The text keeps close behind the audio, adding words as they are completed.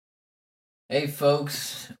Hey,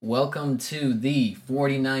 folks, welcome to the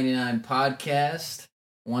 4099 podcast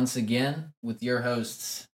once again with your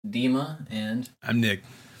hosts, Dima I'm Nick.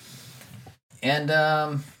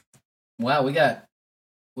 wow, we got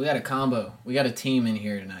a combo. We got a team in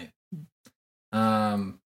here tonight.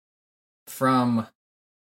 From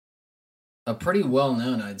a pretty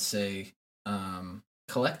well-known, I'd say,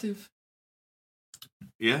 collective.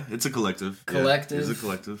 Yeah, it's a collective. Collective. Yeah, it's a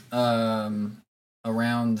collective.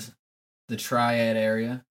 Around the Triad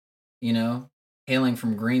area, hailing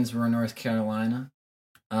from Greensboro, North Carolina.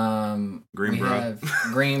 Greenboro.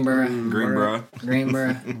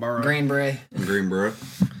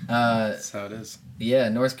 That's how it is. Yeah,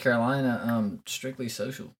 North Carolina, Strictly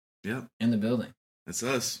Social. Yep. In the building. It's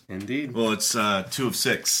us. Indeed. Well, it's 2 of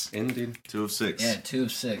 6. Indeed. 2 of 6. Yeah, 2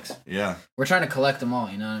 of 6. Yeah. We're trying to collect them all,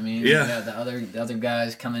 you know what I mean? Yeah. We got the other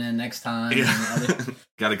guys coming in next time. Yeah.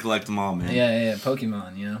 Got to collect them all, man. Yeah,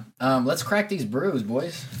 Pokemon, Let's crack these brews,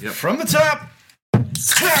 boys. Yep. From the top.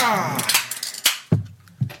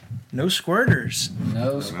 No squirters.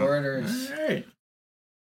 No squirters. All right.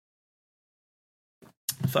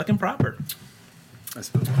 Fucking proper. That's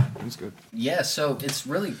good. That's good. Yeah, so it's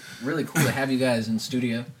really, really cool to have you guys in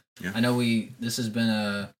studio. Yeah. I know this has been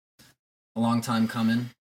a long time coming.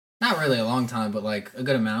 Not really a long time, but like a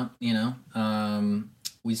good amount,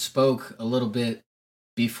 We spoke a little bit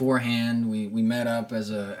beforehand. We met up as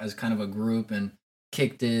kind of a group and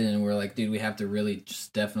kicked it, and we're like, dude, we have to really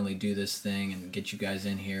just definitely do this thing and get you guys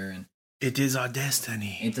in here, and it is our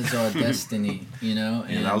destiny. It is our destiny, And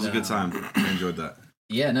Yeah, that was a good time. I enjoyed that.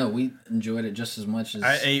 Yeah, no, we enjoyed it just as much as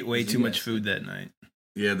I ate way too much guys. food that night.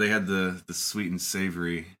 Yeah, they had the sweet and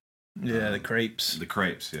savory. Yeah, the crepes. The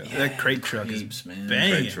crepes, yeah. That crepe truck crepes, is man.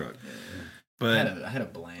 banging. Crepe truck. But I had a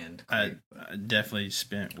bland I crepe. definitely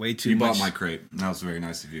spent way too You much. bought my crepe. That was very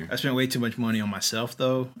nice of you. I spent way too much money on myself,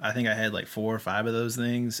 though. I think I had like 4 or 5 of those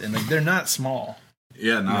things, and like they're not small.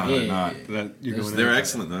 Yeah, no, they're not. They're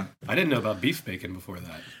excellent, though. I didn't know about beef bacon before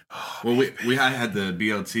that. Well, I had the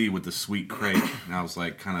BLT with the sweet crepe, and I was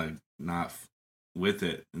like kind of not with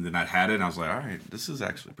it, and then I had it, and I was like, all right, this is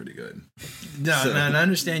actually pretty good. No, and I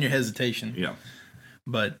understand your hesitation. Yeah.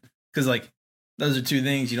 But, because like, those are 2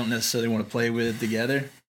 things you don't necessarily want to play with together.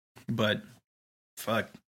 But, fuck.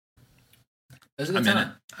 It was a good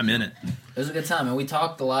time. I'm in it. It was a good time, and we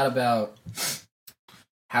talked a lot about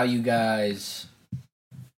how you guys,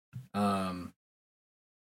 how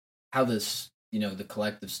this, the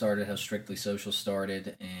collective started, how Strictly Social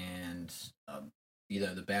started, and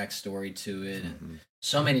the backstory to it, and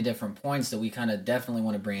so many different points that we kind of definitely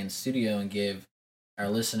want to bring in studio and give our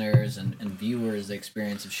listeners and viewers the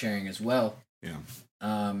experience of sharing as well. Yeah.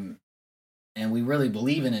 And we really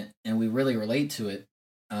believe in it, and we really relate to it.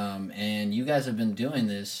 And you guys have been doing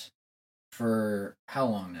this for how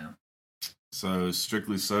long now? So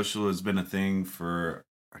Strictly Social has been a thing for,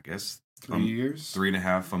 I guess, 3 years?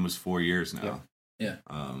 3.5, almost 4 years now. Yeah.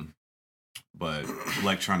 But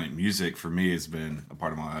electronic music for me has been a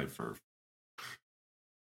part of my life for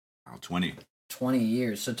 20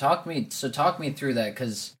 years. So talk me through that,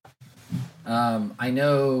 because I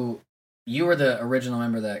know you were the original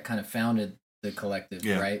member that kind of founded the collective,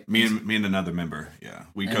 yeah, right? Me and another member. Yeah,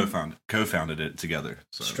 we co-founded it together.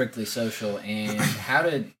 So. Strictly Social, and how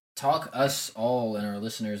to talk us all and our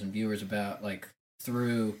listeners and viewers about like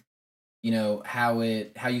through, how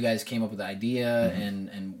you guys came up with the idea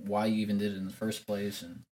and why you even did it in the first place,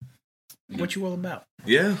 and What you all about?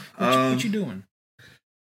 Yeah, What you doing?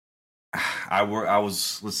 I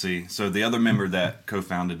was. Let's see. So the other member that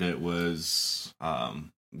co-founded it was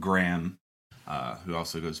Graham, who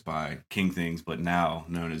also goes by King Things, but now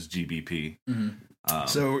known as GBP. Mm-hmm.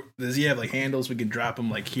 So does he have like handles we can drop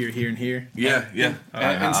him like here, and here? Yeah.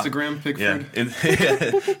 Instagram Pickford. Yeah,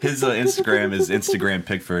 his Instagram is Instagram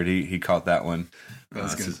Pickford. He caught that one.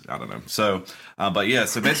 That's good. I don't know. So, but yeah.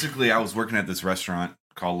 So basically, I was working at this restaurant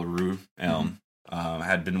called LaRue Elm. I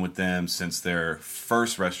had been with them since their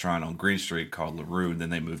first restaurant on Green Street called LaRue, and then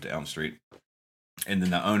they moved to Elm Street. And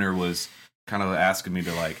then the owner was kind of asking me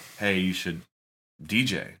to like, hey, you should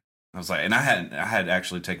DJ. I was like, and I had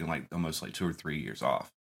actually taken like almost like 2 or 3 years off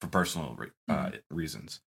for personal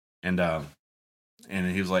reasons, and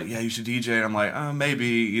he was like, yeah, you should DJ. And I'm like,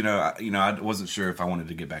 maybe, I wasn't sure if I wanted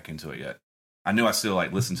to get back into it yet. I knew I still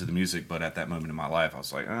like listened to the music, but at that moment in my life, I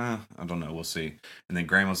was like, I don't know, we'll see. And then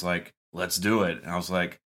Graham was like, let's do it. And I was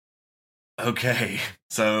like, okay.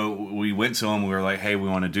 So we went to him. We were like, hey, we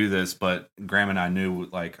want to do this. But Graham and I knew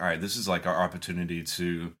like, all right, this is like our opportunity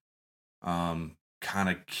to kind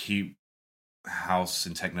of keep house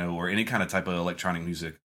and techno or any kind of type of electronic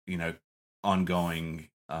music, ongoing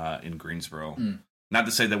in Greensboro. not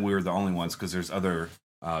to say that we were the only ones, because there's other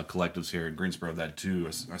collectives here in Greensboro that do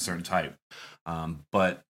a certain type.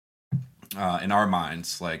 But in our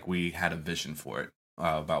minds, like, we had a vision for it,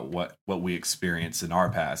 about what we experienced in our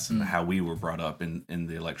past and how we were brought up in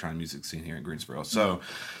the electronic music scene here in Greensboro. So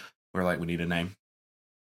we're like, we need a name.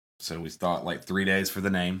 So we thought like 3 days for the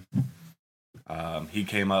name. He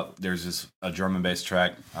came up, there's a drum and bass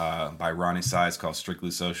track by Ronnie Size called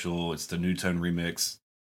Strictly Social. It's the New Tone remix.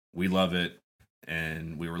 We love it.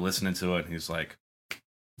 And we were listening to it, and he's like,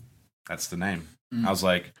 that's the name. I was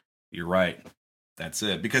like, you're right. That's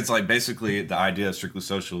it. Because, like, basically the idea of Strictly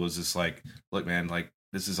Social was just like, look, man, like,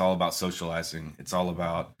 this is all about socializing. It's all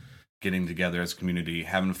about getting together as a community,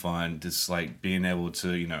 having fun, just like being able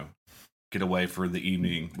to, you know, get away for the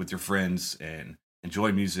evening with your friends and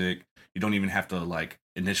enjoy music. You don't even have to like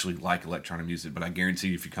initially like electronic music, but I guarantee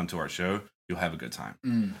you, if you come to our show, you'll have a good time.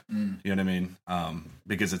 You know what I mean?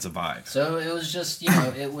 Because it's a vibe. So it was just, you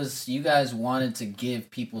know, it was, you guys wanted to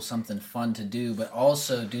give people something fun to do, but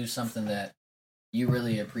also do something that you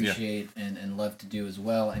really appreciate and love to do as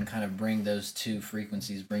well, and kind of bring those two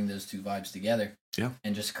frequencies, bring those two vibes together. Yeah.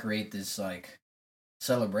 And just create this like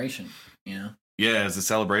celebration, you know? Yeah, it's a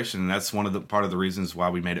celebration, and that's part of the reasons why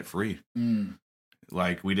we made it free.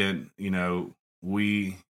 Like, we didn't, you know,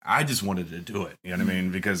 I just wanted to do it, you know what I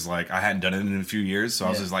mean? Because like I hadn't done it in a few years, so I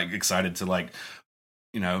was just like excited to like,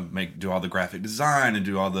 you know, do all the graphic design and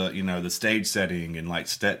do all the, you know, the stage setting and like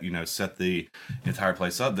set the entire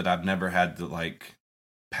place up, that I've never had the like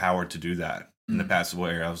power to do that in the past,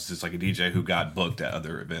 where I was just like a DJ who got booked at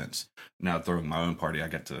other events. Now throwing my own party, I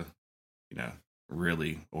got to, you know,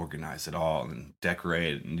 really organize it all and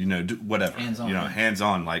decorate and, you know, do whatever, hands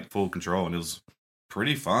on, like full control. And it was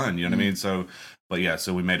pretty fun, you know what I mean? So, but yeah,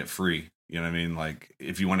 so we made it free, you know what I mean? Like,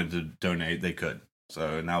 if you wanted to donate, they could.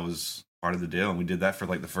 So, and that was part of the deal. And we did that for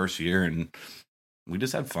like the first year, and we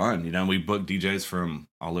just had fun, you know. We booked DJs from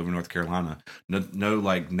all over North Carolina. No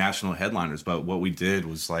like national headliners, but what we did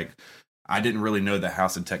was like, I didn't really know the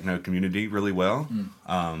house and techno community really well.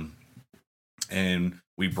 And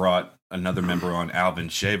we brought another member on, Alvin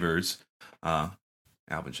Shavers. And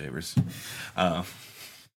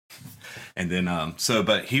then,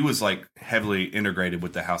 but he was like heavily integrated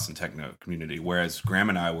with the house and techno community, whereas Graham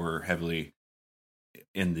and I were heavily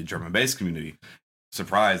in the drum and bass community.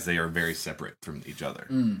 Surprise, they are very separate from each other.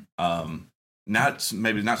 Not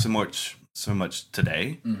so much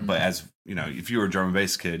today, but as you know, if you were a drum and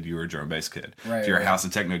bass kid, you were a drum and bass kid. If you're a house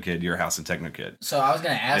and techno kid, you're a house and techno kid. So I was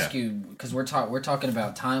going to ask you, because we're talking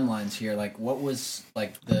about timelines here. Like, what was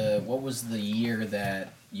the year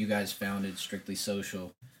that you guys founded Strictly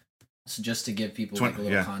Social? So just to give people like a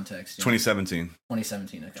little context. 2017.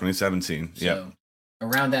 2017. Okay. 2017. So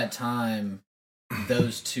around that time,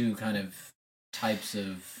 those two kind of types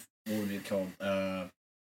of, what would be called?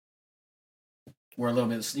 Were a little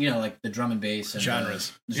bit, you know, like the drum and bass and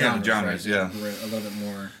genres. Genres, right? Were a little bit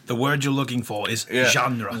more. The word you're looking for is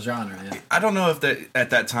genre. Genre, yeah. I don't know if at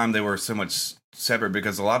that time they were so much separate,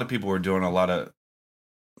 because a lot of people were doing a lot of.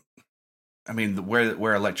 I mean,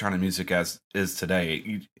 where electronic music is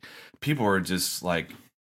today, people are just like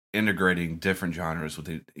integrating different genres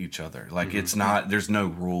with each other. Like, it's not, there's no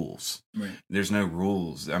rules. Right. There's no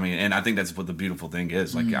rules. I mean, and I think that's what the beautiful thing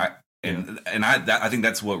is. Like, I think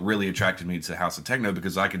that's what really attracted me to house and techno,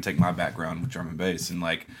 because I can take my background with drum and bass and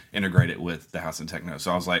like integrate it with the house and techno.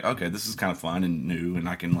 So I was like, okay, this is kind of fun and new, and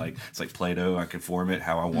I can like, it's like Play-Doh, I can form it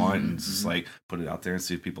how I want and just like put it out there and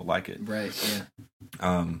see if people like it. Right.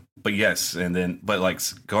 Yeah. But yes, but like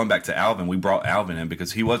going back to Alvin, we brought Alvin in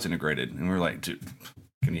because he was integrated, and we were like, dude,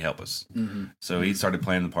 can you help us? So he started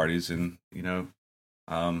playing the parties, and you know,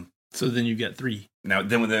 so then you get three. Now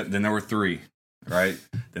then there were three, right?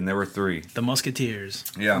 Then there were three. The Musketeers.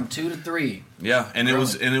 Yeah, from 2 to 3. Yeah, and it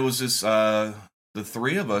was just the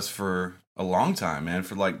three of us for a long time, man.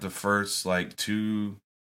 For like the first like two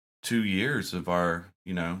years of our,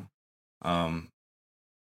 you know,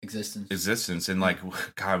 existence, and like,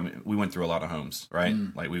 God, we went through a lot of homes, right?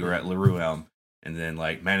 Like, we were at LaRue Elm, and then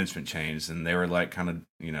like management changed, and they were like kind of,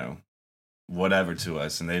 you know, whatever to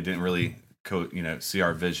us, and they didn't really see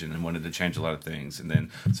our vision and wanted to change a lot of things. And then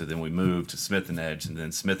we moved to Smith and Edge, and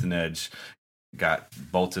then Smith and Edge got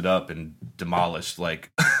bolted up and demolished like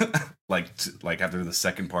like after the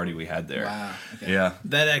second party we had there. Wow. Okay. Yeah,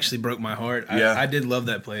 that actually broke my heart. I did love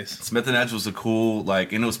that place. Smith and Edge was a cool,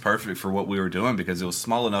 like, and it was perfect for what we were doing, because it was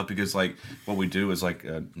small enough, because like what we do is like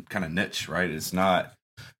a kind of niche, right? It's not,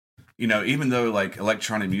 you know, even though like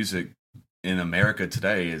electronic music in America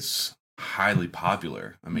today is highly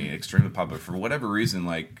popular, I mean extremely popular, for whatever reason,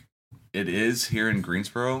 like it is here in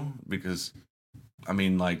Greensboro, because I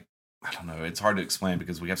mean, like, I don't know. It's hard to explain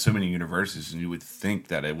because we have so many universities, and you would think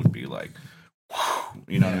that it would be like, whew,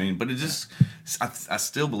 you know what I mean? But it just, I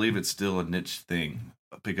still believe it's still a niche thing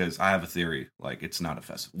because I have a theory. Like, it's not a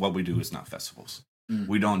festival. What we do is not festivals.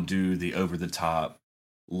 We don't do the over the top,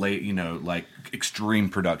 late, like extreme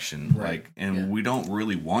production, we don't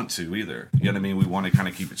really want to either. You know what I mean? We want to kind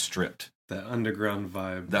of keep it stripped. That underground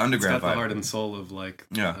vibe. The underground it's got vibe. The heart and soul of I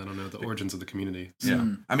don't know, the origins of the community. So. Yeah.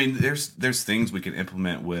 I mean, there's things we can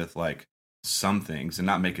implement with like some things and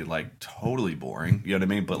not make it like totally boring. You know what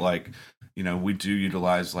I mean? But like, we do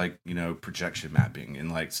utilize like, projection mapping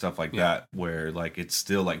and like stuff like that where like it's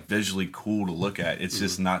still like visually cool to look at. It's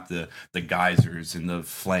just not the geysers and the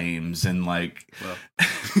flames and like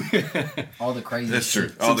all the crazy that's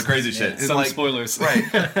shit. True. All the crazy shit. Some like, spoilers.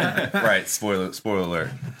 Right. Right. Spoiler alert.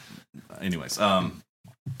 Anyways,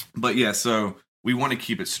 but yeah, so we want to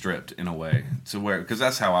keep it stripped in a way to where, because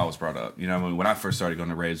that's how I was brought up. When I first started going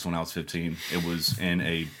to raves when I was 15, it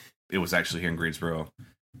was actually here in Greensboro.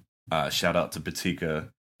 Shout out to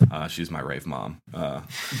Batika. She's my rave mom.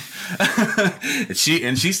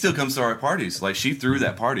 She still comes to our parties. Like, she threw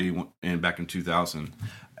that party back in 2000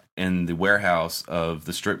 in the warehouse of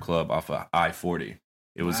the strip club off of I-40.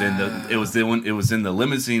 It was in the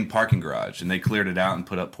limousine parking garage, and they cleared it out and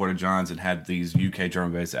put up porta johns and had these UK drum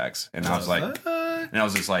and bass acts. And I was like,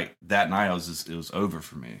 just like, that night it was over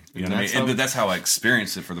for me. You know what I mean? And that's how I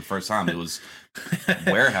experienced it for the first time. It was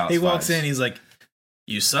warehouse. He walks in, he's like,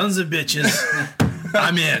 "You sons of bitches,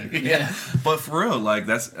 I'm in." Yeah, but for real, like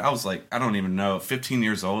I was like, I don't even know. 15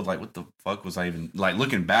 years old, like, what the fuck was I even like?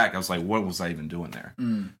 Looking back, I was like, what was I even doing there?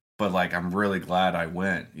 But like, I'm really glad I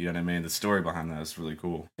went. You know what I mean? The story behind that is really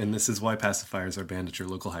cool. And this is why pacifiers are banned at your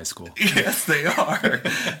local high school. Yes, they are.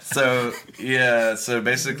 So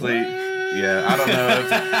basically, I don't know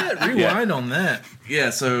if rewind on that.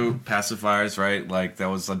 Yeah, so pacifiers, right? Like,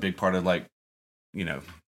 that was a big part of like,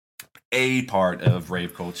 a part of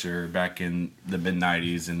rave culture back in the mid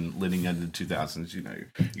 90s and leading into the 2000s. You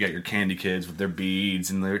got your candy kids with their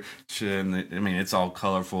beads and their shit. And it's all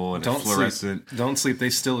colorful and fluorescent. Don't sleep. They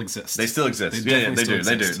still exist. They still exist.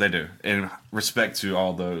 They do. And respect to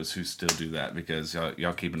all those who still do that, because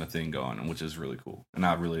y'all keeping a thing going, which is really cool. And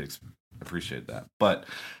I really appreciate that. But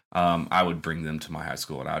I would bring them to my high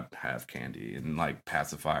school and I'd have candy and like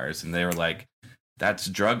pacifiers. And they were like, "That's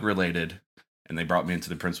drug related." And they brought me into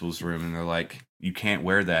the principal's room, and they're like, "You can't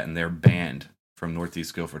wear that," and they're banned from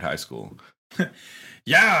Northeast Guilford High School.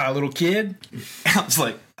 Yeah, little kid. I was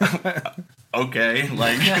like, okay,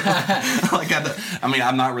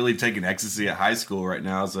 I'm not really taking ecstasy at high school right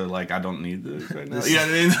now, so like, I don't need this right now. You know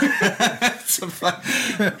what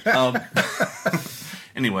I mean?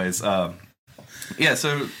 Anyways, so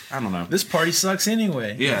I don't know. This party sucks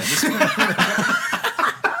anyway. Yeah.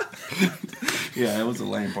 Yeah, it was a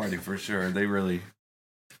lame party for sure. They really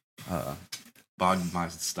bogged my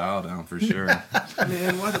style down for sure.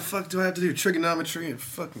 Man, why the fuck do I have to do trigonometry and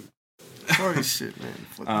fucking party shit, man?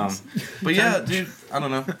 But yeah, dude, I don't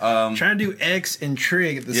know. Trying to do X and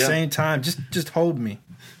trig at the same time. Just hold me.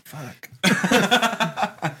 Fuck.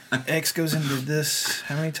 X goes into this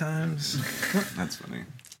how many times? That's funny.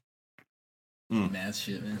 Math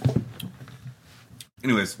shit, man.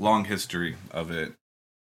 Anyways, long history of it.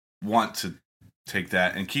 Want to take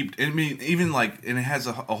that and keep, even like, and it has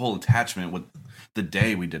a whole attachment with the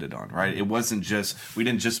day we did it on, right? It wasn't just, we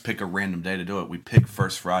didn't just pick a random day to do it. We picked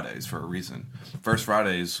First Fridays for a reason. First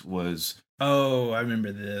Fridays was... Oh, I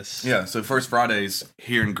remember this. Yeah, so First Fridays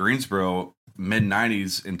here in Greensboro,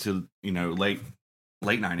 mid-90s into, late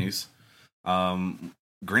 90s,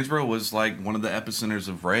 Greensboro was like one of the epicenters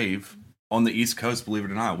of rave on the East Coast, believe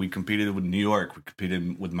it or not. We competed with New York, we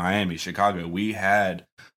competed with Miami, Chicago. We had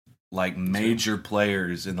like major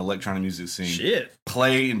players in the electronic music scene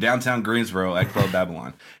play in downtown Greensboro at Club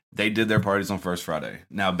Babylon. They did their parties on First Friday.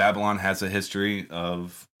 Now, Babylon has a history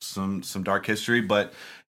of some dark history, but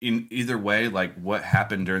in either way, like, what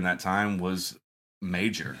happened during that time was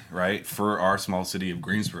major, right, for our small city of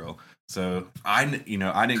Greensboro. So I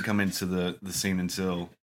didn't come into the scene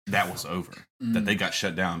until that was over, that they got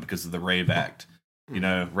shut down because of the Rave Act.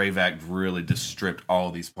 Rave Act really just stripped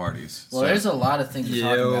all these parties. Well, there's a lot of things to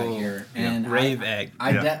talk about here. And Rave Act.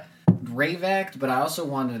 Rave Act, but I also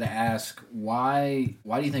wanted to ask, why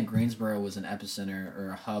do you think Greensboro was an epicenter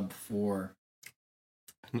or a hub for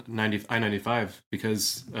I-95?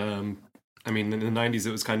 Because, in the 90s,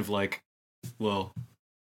 it was kind of like, well,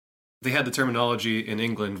 they had the terminology in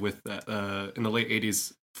England with in the late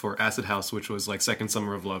 80s for Acid House, which was like Second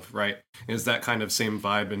Summer of Love, right? It's that kind of same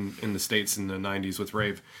vibe in the States in the 90s with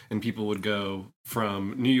rave. And people would go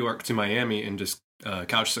from New York to Miami and just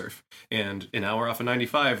couch surf. And an hour off of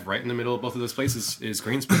 95, right in the middle of both of those places, is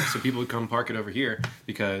Greensboro. So people would come park it over here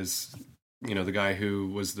because, you know, the guy who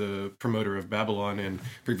was the promoter of Babylon and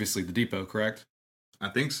previously the Depot, correct? I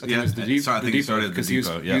think so. I think it was the So I think he started at the because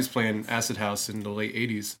Depot. he was playing Acid House in the late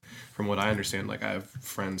 80s, from what I understand. Like, I have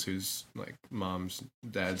friends whose, like, moms,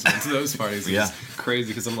 dads into those parties. Yeah. It's crazy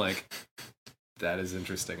because I'm like, that is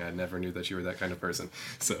interesting. I never knew that you were that kind of person.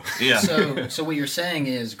 So Yeah. So what you're saying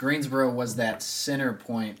is Greensboro was that center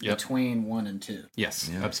point Yep. between 1 and 2. yes,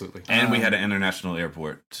 Yeah. absolutely. And we had an international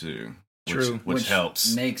airport too. Which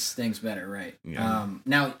helps. Makes things better, right? Yeah.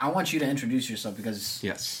 Now, I want you to introduce yourself because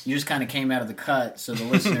Yes. you just kind of came out of the cut, so the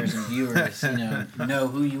listeners and viewers, know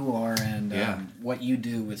who you are and Yeah. what you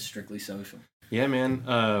do with Strictly Social. Yeah, man.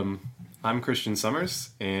 I'm Christian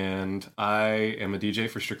Summers, and I am a DJ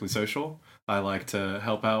for Strictly Social. I like to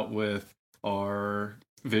help out with our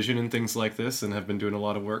vision and things like this, and have been doing a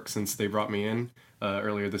lot of work since they brought me in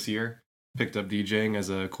earlier this year. Picked up DJing as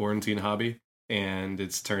a quarantine hobby, and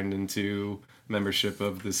it's turned into membership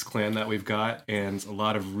of this clan that we've got, and a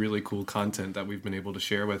lot of really cool content that we've been able to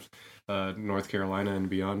share with North Carolina and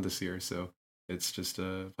beyond this year. So it's just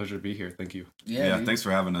a pleasure to be here. Thank you. Yeah, dude. thanks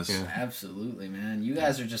for having us. Yeah. Absolutely, man. You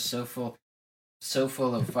guys are just so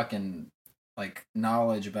full of fucking like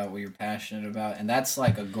knowledge about what you're passionate about, and that's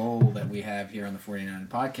like a goal that we have here on the 49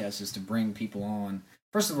 podcast is to bring people on.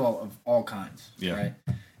 First of all kinds. Yeah. Right.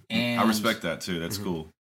 And I respect that too. That's cool.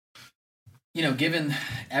 You know, giving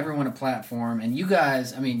everyone a platform, and you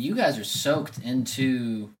guys are soaked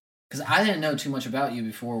into, because I didn't know too much about you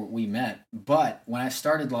before we met, but when I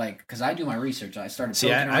started, because I do my research, I started See,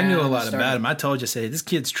 poking I knew a around, lot about him. I told you, say, this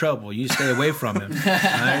kid's trouble. You stay away from him. All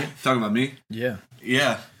right? Talking about me? Yeah.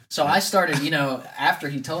 Yeah. So I started, after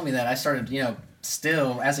he told me that, I started,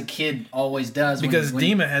 still, as a kid always does. Because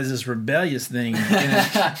Dima has this rebellious thing,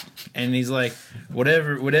 and he's like,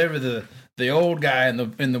 whatever the old guy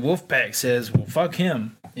in the wolf pack says, well, fuck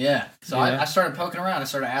him. Yeah. So Yeah. I started poking around. I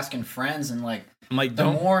started asking friends, and I'm like, the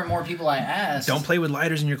more and more people I asked. don't play with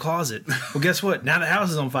lighters in your closet. Well, guess what? Now the house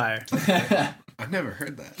is on fire. I've never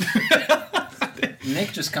heard that.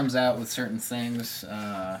 Nick just comes out with certain things,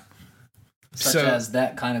 such So- as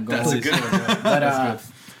that kind of goal. That's a good one. Yeah.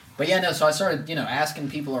 But yeah, no. So I started, asking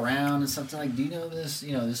people around and something like, "Do you know this?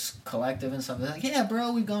 This collective and stuff?" They're like, "Yeah,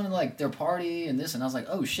 bro, we've gone to like their party and this." And I was like,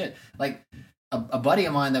 "Oh shit!" Like a buddy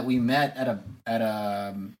of mine that we met at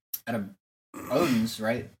a Odin's,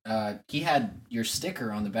 right? He had your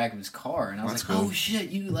sticker on the back of his car, and I was That's like, cool. "Oh shit,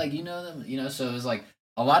 you know them?" So it was like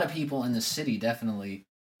a lot of people in the city definitely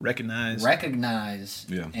Recognize. recognize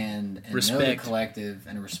and know the Respect. collective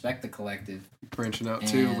and respect the collective. Branching out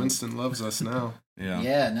too. And- Winston loves us now. Yeah.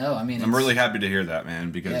 Yeah, no, I mean, I'm it's- really happy to hear that,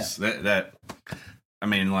 man, because that I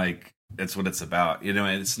mean, like, that's what it's about.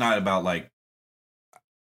 It's not about like,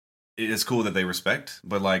 it's cool that they respect,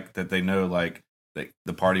 but like that they know like that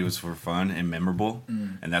the party was for fun and memorable,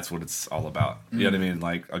 and that's what it's all about. You know what I mean?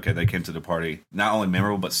 Like, okay, they came to the party not only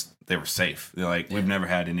memorable, but they were safe. They're like, we've never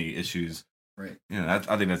had any issues. Right. I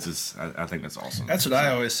think that's just, I think that's awesome. That's what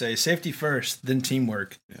I always say. Safety first, then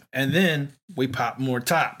teamwork. Yeah. And then we pop more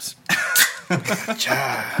tops.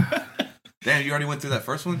 Damn, you already went through that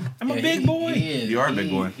first one? I'm a big boy. He is. You are a big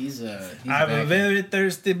boy. He's I'm a very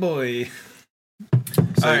thirsty boy.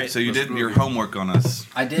 So, All right, so you let's did go. your homework on us.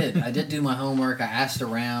 I did do my homework. I asked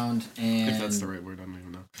around, and If that's the right word, I don't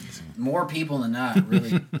even know. more people than not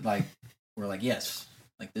really were like, yes,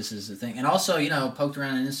 like this is the thing. And also, poked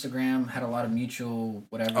around on Instagram, had a lot of mutual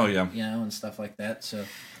whatever. Oh, yeah. And stuff like that. So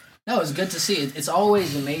no, it was good to see. It's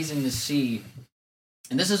always amazing to see.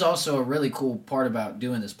 And this is also a really cool part about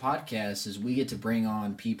doing this podcast is we get to bring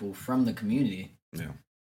on people from the community. Yeah.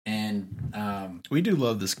 And We do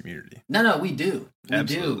love this community. no, we do. We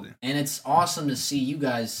Absolutely. do. And it's awesome to see you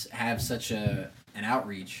guys have such an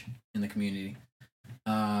outreach in the community.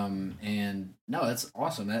 And no, that's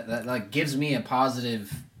awesome. That like gives me a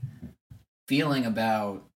positive feeling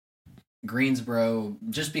about Greensboro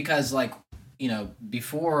just because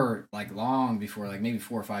before long before maybe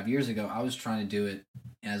 4 or 5 years ago, I was trying to do it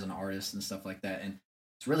as an artist and stuff like that. And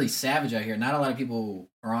it's really savage out here. Not a lot of people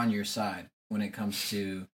are on your side when it comes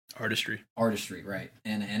to artistry, right?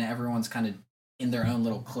 And everyone's kind of in their own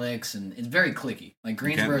little cliques, and it's very cliquey. Like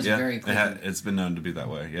Greensboro is very cliquey, It's been known to be that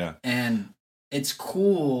way, yeah. and it's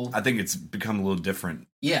cool. I think it's become a little different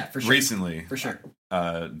Yeah, for sure. recently. For sure.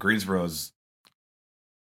 Greensboro's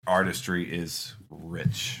artistry is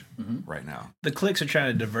rich right now. The cliques are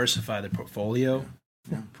trying to diversify their portfolio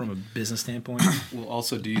from a business standpoint. Well,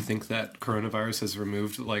 also, do you think that coronavirus has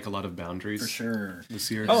removed like a lot of boundaries For sure. this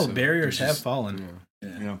year? Oh, So barriers there's have fallen. yeah.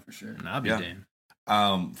 Yeah, Yeah. for sure. And I'll be Yeah.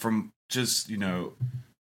 damned. From just,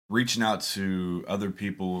 reaching out to other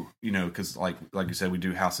people, because like you said, we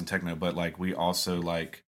do house and techno, but like we also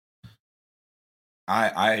like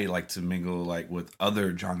I like to mingle like with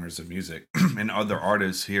other genres of music and other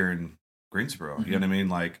artists here in Greensboro. You know what I mean?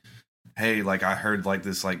 Like, hey, like I heard like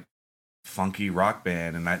this like funky rock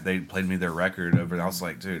band, and they played me their record over. And I was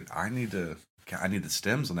like, dude, I need the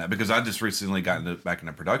stems on that, because I just recently got back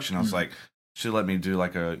into production. I was like, should let me do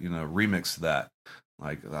like a remix to that,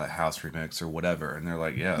 like a house remix or whatever. And they're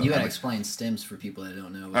like, yeah. You gotta explain stems for people that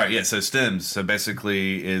don't know. All right, yeah. So stems, so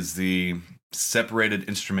basically is the separated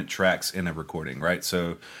instrument tracks in a recording, right?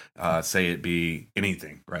 So say it be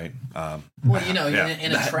anything, right? Well, in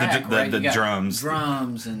a track, right? The you got drums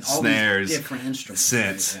and all snares, these different instruments,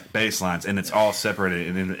 synths, right? bass lines, and it's all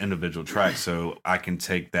separated in individual tracks. So I can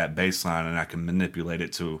take that bass line and I can manipulate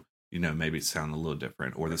it to, maybe it sound a little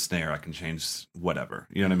different, or the snare I can change whatever.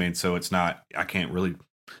 You know what I mean? So it's not, I can't really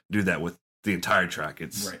do that with the entire track.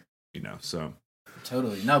 It's right. So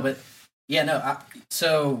Totally. No, but yeah, no.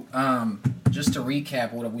 Just to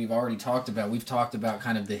recap what we've already talked about, we've talked about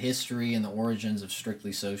kind of the history and the origins of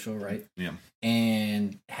Strictly Social, right? Yeah.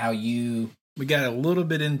 And how we got a little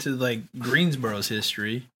bit into like Greensboro's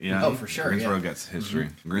history. Yeah. Oh, for sure. Greensboro got history.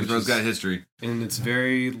 Greensboro's got history. And it's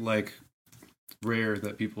very like rare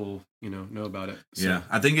that people, know about it. So. Yeah.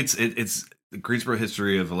 I think it's the Greensboro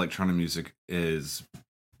history of electronic music is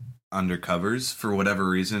undercovers for whatever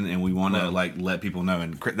reason, and we want to like let people know,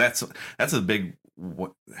 and that's a big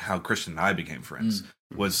how Christian and I became friends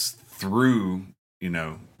was through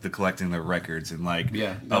the collecting the records and like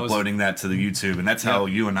uploading that to the YouTube, and that's how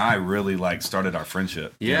you and I really like started our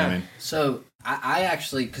friendship. You know what I mean? So I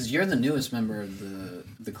actually, because you're the newest member of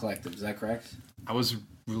the collective, is that correct? I was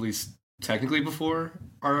released technically before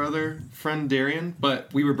our other friend Darian,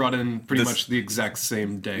 but we were brought in pretty much the exact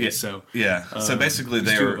same day. So so basically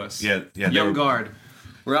they were young guard.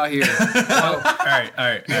 We're out here. All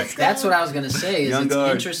right. That's what I was gonna say. Is Young it's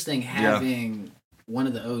guard. interesting having one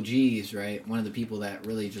of the OGs, right? One of the people that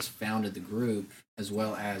really just founded the group, as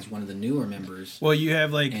well as one of the newer members. Well, you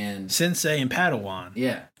have like And- Sensei and Padawan.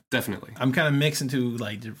 Yeah. Definitely. I'm kind of mixing two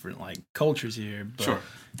like different like cultures here. But, Sure.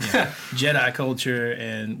 Jedi culture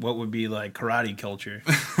and what would be like karate culture.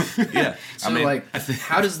 Yeah. So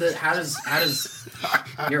how does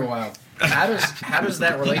you're wild. How does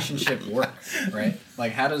that relationship work, right?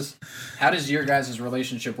 Like how does your guys'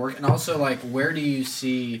 relationship work? And also like where do you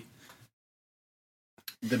see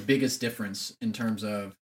the biggest difference in terms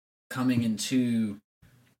of coming into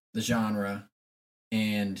the genre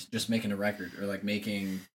and just making a record, or like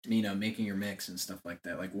making your mix and stuff like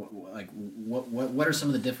that? Like what are some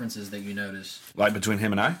of the differences that you notice? Like between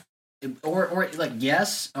him and I? Or like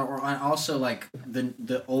yes, or also like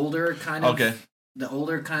the older kind of the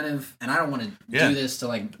older kind of, and I don't want to do this to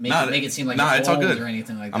like make it seem like it's all old good or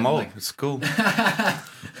anything like that. I'm old. Like, It's cool.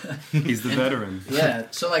 He's the veteran. Yeah.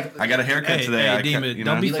 So like I got a haircut today. Hey, Demon,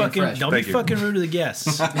 don't be You look fresh. fucking rude to the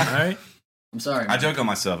guests. All right. I'm sorry. I joke on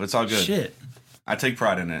myself. It's all good. Shit. I take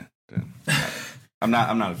pride in it. I'm not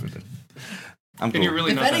offended. I'm cool. And you're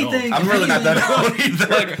really If not anything- I'm really not that old either.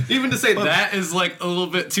 that old. Even to say that is like a little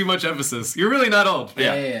bit too much emphasis. You're really not old.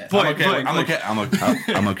 Yeah. Point,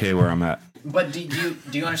 I'm okay where I'm at. But do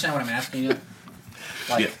you understand what I'm asking you?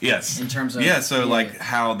 Like Yes. in terms of So like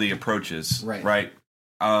how the approach is. Right.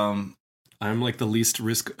 I'm like the least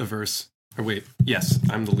risk averse. Or wait, yes,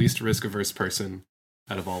 I'm the least risk averse person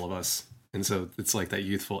out of all of us, and so it's like that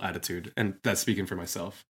youthful attitude, and that's speaking for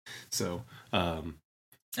myself. So, And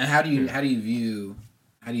how do you view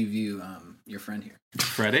your friend here?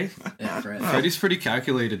 Freddie, Yeah, Fred. Freddie's pretty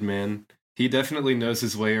calculated, man. He definitely knows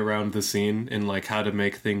his way around the scene and like how to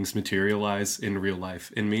make things materialize in real life.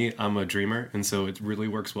 In me, I'm a dreamer, and so it really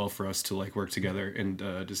works well for us to like work together and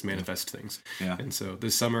just manifest things. Yeah. And so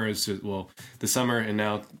this summer is just the summer and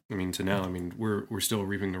now. I mean, we're still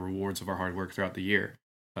reaping the rewards of our hard work throughout the year.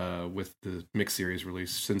 With the mix series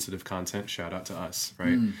release, sensitive content. Shout out to us,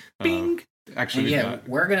 right? Bing. Actually, And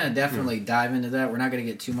we're gonna definitely dive into that. We're not gonna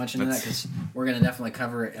get too much into that because we're gonna definitely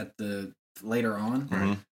cover it at the later on.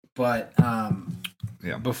 Mhm. But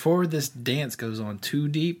Before this dance goes on too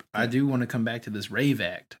deep, I do want to come back to this rave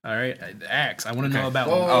act. All right, Acts. I want to know about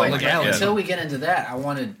legality. until we get into that, I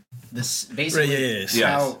wanted this basically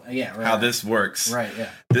how this works. Right. Yeah.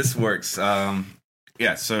 This works.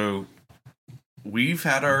 So we've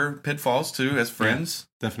had our pitfalls too as friends.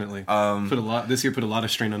 definitely Um, this year put a lot of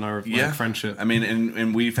strain on our friendship. I mean,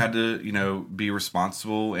 and we've had to, be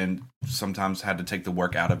responsible and sometimes had to take the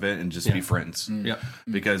work out of it and just be friends. Yeah.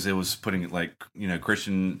 Because it was putting it like,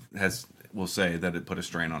 Christian will say that it put a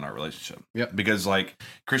strain on our relationship. Yep. Because like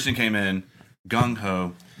Christian came in gung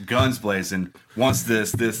ho, guns blazing, wants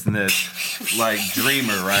this, and this, like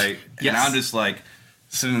dreamer, right? Yes. And I'm just like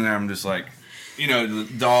sitting there. I'm just like, the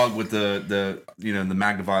dog with the the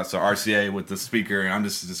Magnavox, the RCA with the speaker, and I'm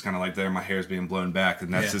just kind of like there. My hair's being blown back,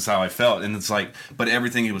 and that's just how I felt. And it's like, but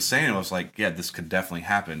everything he was saying, I was like, yeah, this could definitely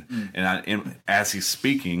happen. And as he's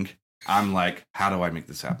speaking, I'm like, how do I make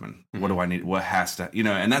this happen? What do I need? What has to,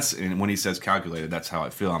 and when he says calculated, that's how I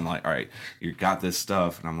feel. I'm like, all right, you got this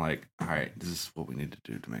stuff. And I'm like, all right, this is what we need to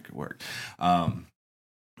do to make it work. And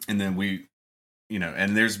then we,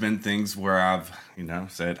 and there's been things where I've,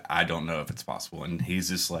 said, I don't know if it's possible. And he's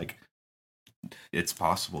just like, it's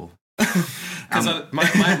possible. Because my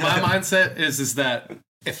mindset is that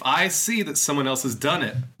if I see that someone else has done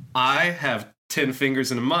it, I have 10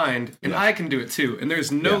 fingers in a mind, and I can do it too. And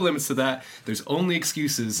there's no limits to that. There's only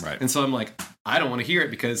excuses. Right. And so I'm like, I don't want to hear it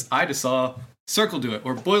because I just saw Circle do it,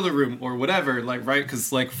 or Boiler Room, or whatever. Like, right? Because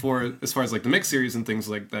for as far as like the mix series and things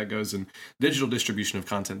like that goes, and digital distribution of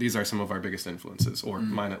content, these are some of our biggest influences, or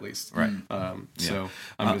mine at least. Right. So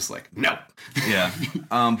I'm just like, no. Yeah.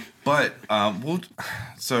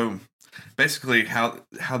 So basically how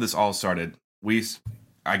this all started,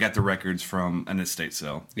 I got the records from an estate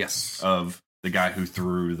sale. Yes. Of the guy who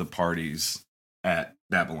threw the parties at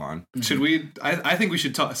Babylon. Should we? I think we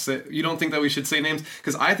should talk. You don't think that we should say names?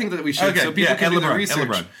 Because I think that we should, so people can do the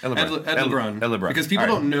research. Ed LeBron. Because people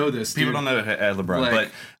don't know this. People dude. don't know Ed LeBron.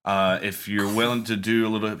 But if you're willing to do a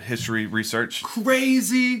little history research,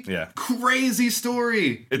 crazy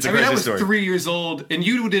story. It's a crazy crazy I was story. 3 years old, and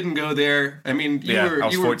you didn't go there. I mean, I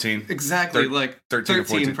was 14. Exactly, 13 or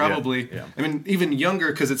 14, probably. Yeah. I mean, even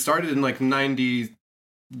younger, because it started in like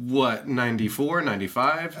 94,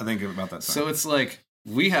 95? I think about that time. So it's like,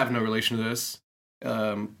 we have no relation to this,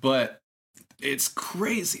 but it's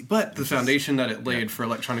crazy. But the foundation that it laid for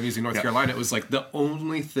electronic music in North Carolina, it was like the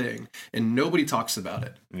only thing, and nobody talks about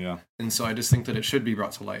it. Yeah. And so I just think that it should be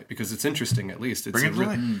brought to light because it's interesting. At least it's Bring it to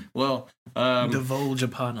light. Well, divulge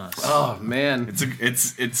upon us. oh man,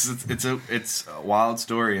 It's a wild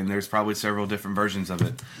story, and there's probably several different versions of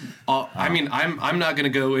it. I mean, I'm not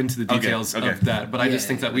going to go into the details okay. of that, but I just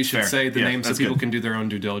think that we should fair. say the Yeah, names so that's people good. can do their own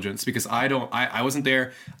due diligence, because I wasn't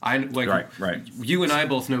there. I like Right. You and I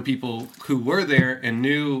both know people who were there and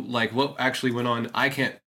knew like what actually went on. I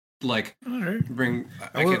can't like bring.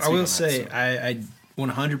 I can't speak will on say that, so. I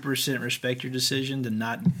 100% respect your decision to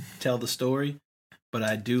not tell the story, but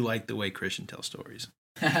I do like the way Christian tells stories.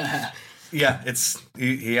 Yeah,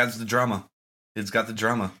 he has the drama. It's got the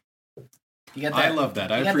drama. You got I love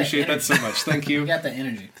that. I appreciate that so much. Thank you. You got the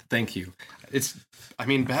energy. Thank you.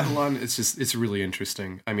 Babylon, it's really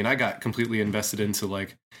interesting. I mean, I got completely invested into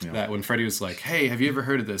like that when Freddie was like, hey, have you ever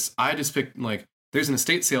heard of this? I just picked like, there's an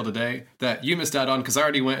estate sale today that you missed out on because I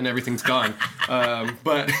already went and everything's gone.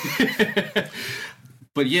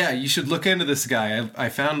 But yeah, you should look into this guy. I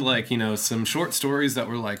found like, some short stories that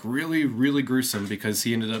were like really, really gruesome because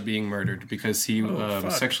he ended up being murdered because he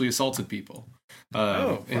sexually assaulted people.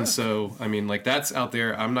 And so, I mean, like that's out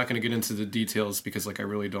there. I'm not going to get into the details because like I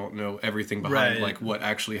really don't know everything behind like what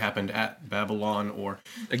actually happened at Babylon or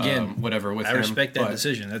whatever with him. I respect that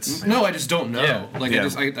decision. That's no, I just don't know. Yeah. Like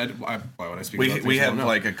why would I speak about things We I have don't know?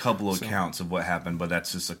 like a couple of accounts of what happened, but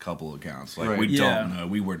that's just a couple of accounts. Like Right. we Yeah. don't know.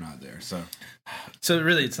 We were not there. So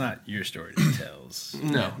really, it's not your story that tells.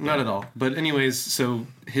 No, not at all. But anyways, so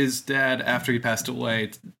his dad, after he passed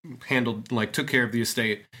away, took care of the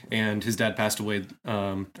estate, and his dad passed away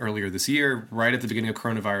earlier this year, right at the beginning of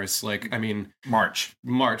coronavirus. Like, I mean, March.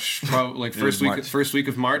 probably like was March. first week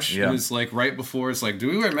of March. Yeah. It was like right before. It's like, do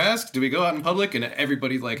we wear masks? Do we go out in public? And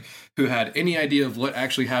everybody like who had any idea of what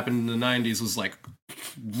actually happened in the 90s was like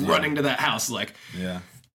running to that house, like. Yeah.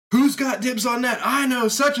 Who's got dibs on that? I know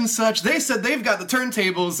such and such. They said they've got the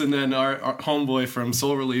turntables, and then our homeboy from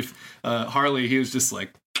Soul Relief, Harley, he was just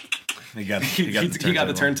like, He got the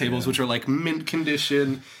turntables, yeah. which are like mint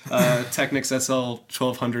condition, Technics SL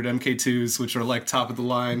 1200 MK2s, which are like top of the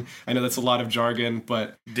line. I know that's a lot of jargon,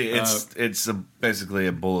 but It's basically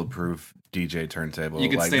a bulletproof DJ turntable. you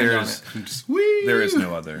can like, stand on there's- it. And just, whee! There is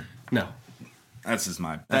no other. No, That's just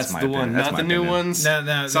my. that's my the opinion. one, That's not my the new opinion. ones.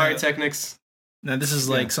 No, Sorry, Technics. Now this is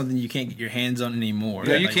like something you can't get your hands on anymore.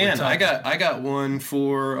 Yeah, you Like, can. we're I talking- got one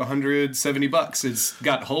for $170. It's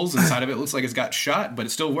got holes inside of it. It looks like it's got shot, but it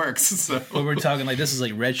still works. So But we're talking like this is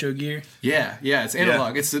like retro gear. yeah, it's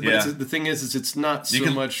analog. Yeah. The thing is it's not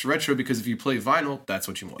so much retro because if you play vinyl, that's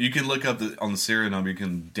what you want. You can look up on the serial number. You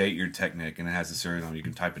can date your Technic, and it has a serial number. You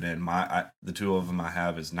can type it in. The two of them I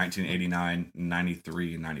have is 1989,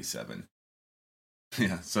 93, and 97.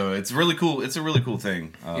 Yeah, so it's really cool. It's a really cool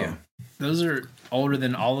thing. Yeah. Those are older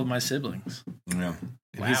than all of my siblings. Yeah.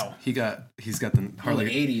 And he's got the Harley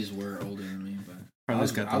Harley. 80s were older than me, but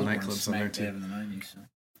Harley's got the I was born nightclubs on smack there too. dab in the 90s. So.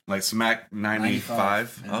 Like Smack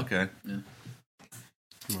 95. Yeah. Okay.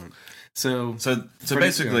 So So Pretty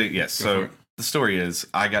basically, good. yes. Go for So it. the story is,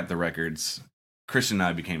 I got the records. Christian and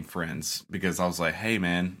I became friends because I was like, "Hey,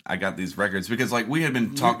 man, I got these records." Because like we had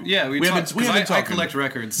been talking. Yeah, we have talked. been I talking. collect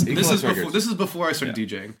records. He This collects is before. records. This is before I started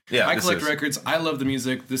DJing. Yeah, I this collect is. records. I love the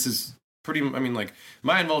music. This is pretty. I mean, like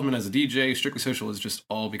my involvement as a DJ, Strictly Social, is just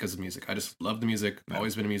all because of music. I just love the music.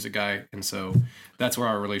 Always been a music guy, and so that's where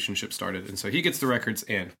our relationship started. And so he gets the records,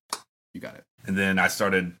 and you got it. And then I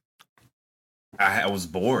started. I was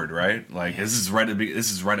bored, right? Like this is right at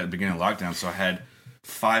the beginning of lockdown, so I had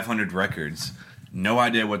 500 records, no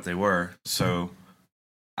idea what they were. So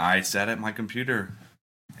I sat at my computer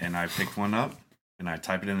and I picked one up and I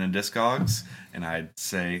type it in the Discogs and I'd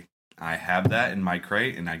say I have that in my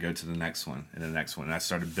crate, and I go to the next one and the next one, and I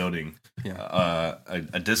started building a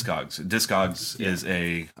Discogs. Discogs is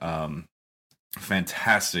a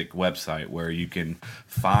fantastic website where you can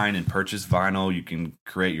find and purchase vinyl. You can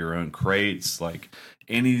create your own crates. Like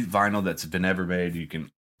any vinyl that's been ever made, you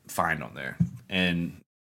can find on there, and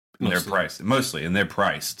they're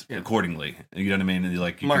priced accordingly. You know what I mean? And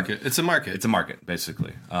like It's a market. It's a market,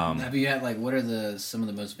 basically. Have you had what are some of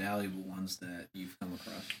the most valuable ones that you've come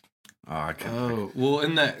across? Well,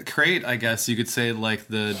 in that crate, I guess you could say like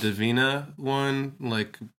the Divina one,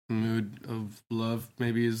 like Mood of Love,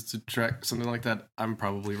 maybe is the track, something like that. I'm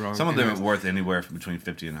probably wrong. Some of them are worth anywhere from between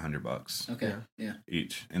 $50 and $100. Okay, yeah.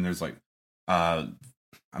 Each, and there's like, I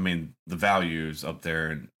mean, the value's up there,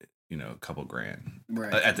 and a couple grand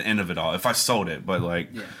Right. at the end of it all. If I sold it, but like,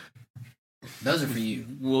 Yeah. Those are for you.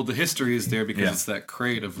 Well, the history is there because Yeah. it's that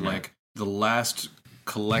crate of like the last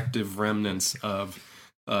collective remnants of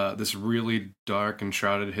this really dark and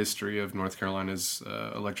shrouded history of North Carolina's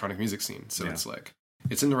electronic music scene. So it's like,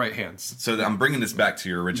 it's in the right hands. So I'm bringing this back to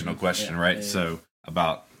your original question, right? Yeah. So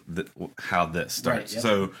about how this starts. Right, yep.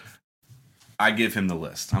 So I give him the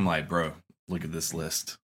list. I'm like, bro, look at this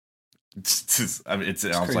list. I was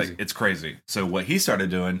crazy. like, it's crazy. So what he started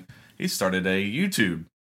doing, he started a YouTube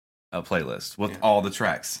playlist with all the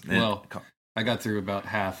tracks. Well, I got through about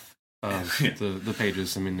half of the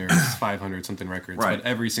pages. I mean, there's 500 something records, Right. but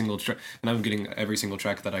every single track, and I'm getting every single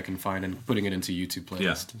track that I can find and putting it into YouTube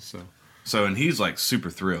playlist. So and he's like super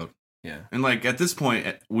thrilled. Yeah. And like at this point,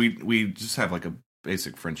 we just have like a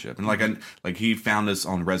basic friendship. And like he found us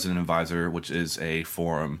on Resident Advisor, which is a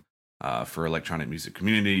forum for electronic music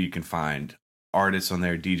community. You can find artists on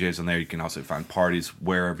there, DJs on there. You can also find parties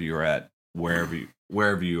wherever you're at, wherever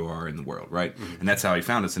you are in the world, right? Mm-hmm. And that's how he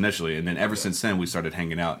found us initially. And then ever since then, we started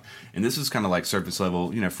hanging out. And this was kind of like surface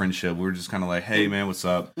level, friendship. We were just kind of like, hey man, what's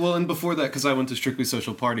up? Well, and before that, because I went to Strictly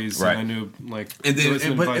Social parties, Right. and I knew like And then,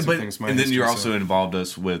 Resident Advisor things, my and then you history, also involved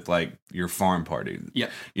us with like your farm party. Yeah.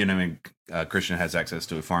 You know what I mean? Christian has access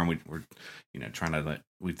to a farm. We're trying to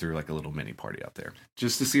we threw like a little mini party out there.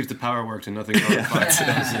 just to see if the power worked and nothing wrong. That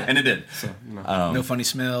was it. And it did. So, no, No funny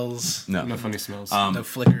smells. No. no funny smells. No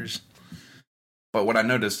flickers. But what I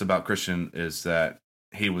noticed about Christian is that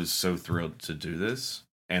he was so thrilled to do this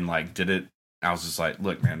and like did it. I was just like,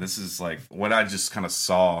 look, man, this is like what I just kind of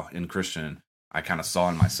saw in Christian. I kind of saw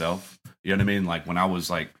in myself. You know what I mean? Like when I was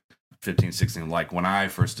like 15, 16, like when I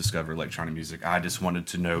first discovered electronic music, I just wanted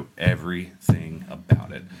to know everything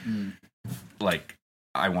about it. Like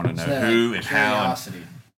I want to know who and how. Curiosity.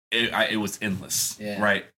 It was endless,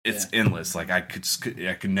 right? It's endless. Like I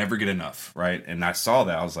could never get enough, right? And I saw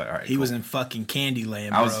that. I was like, all right. He cool. was in fucking Candyland,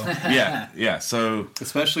 bro. I was, yeah. So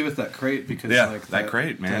Especially with that crate, because Yeah, that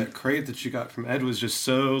crate, man. that crate that you got from Ed was just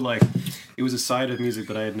so like, it was a side of music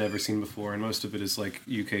that I had never seen before, and most of it is like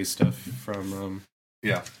UK stuff from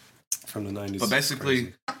yeah. from the 90s. But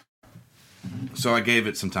basically, so I gave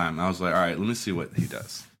it some time. I was like, all right, let me see what he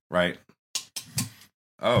does, right?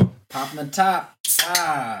 Oh, Popping the top.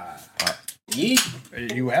 Yeet.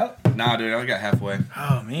 Are you out? nah, dude, I only got halfway.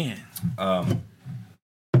 Oh man.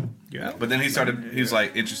 You out? But then he was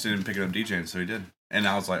like interested in picking up DJing, so he did. And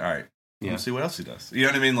I was like, all right, let me see what else he does. You know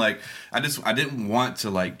what I mean? Like, I didn't want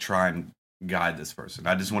to like try and guide this person.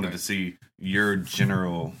 I just wanted to see your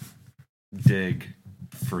general dig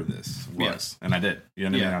for this was, and I did. You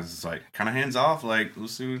know what I mean? I was just like, kind of hands off. Like,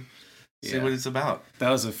 let's see what it's about.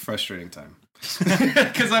 That was a frustrating time.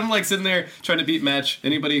 Because I'm like sitting there trying to beat match.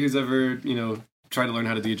 Anybody who's ever, tried to learn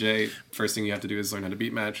how to DJ, first thing you have to do is learn how to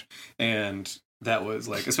beat match. And that was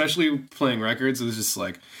like, especially playing records, it was just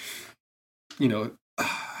like,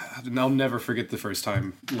 I'll never forget the first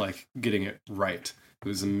time, like, getting it right. It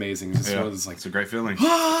was amazing. This Yeah. was like, It's a great feeling.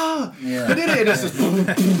 ah, Yeah. I did it. It's just,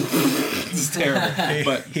 it's terrible.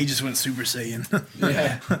 But He just went Super Saiyan.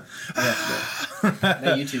 Yeah.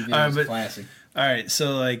 That YouTube video is but- classic. All right,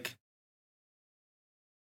 so like,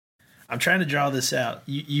 I'm trying to draw this out.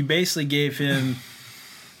 You basically gave him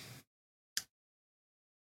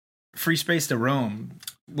free space to roam,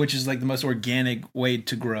 which is like the most organic way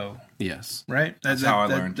to grow, yes, right? That's how I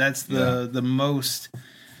learned. That's the most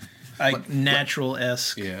like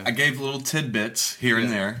natural-esque. yeah, I gave little tidbits here and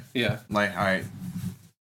there. yeah, Like, all right,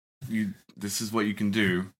 this is what you can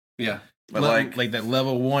do. yeah. But like that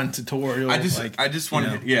level 1 tutorial. I just you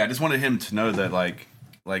wanted know. I just wanted him to know that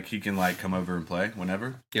like he can like come over and play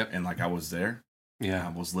whenever. Yep. And like I was there. I Yeah,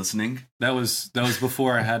 was listening. that was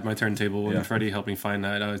before I had my turntable. When Yeah. Freddie helped me find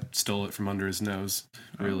that, I stole it from under his nose.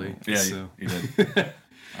 Really, Yeah, So, you did.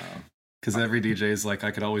 because every DJ is like,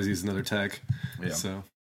 I could always use another tech. Yeah. So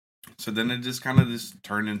So then it just kind of just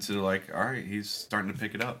turned into like, all right, he's starting to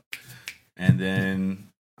pick it up. And then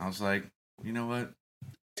I was like, you know what?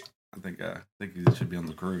 I think he should be on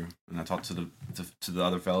the crew. And I talked to the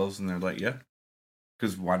other fellows, and they're like, yeah,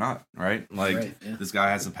 because why not, right? Like Right, yeah. this guy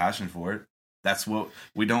has a passion for it. That's what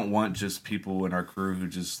we don't want. Just people in our crew who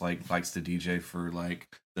just like likes to DJ for like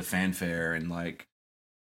the fanfare, and like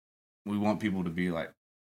we want people to be like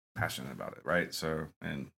passionate about it, right? So,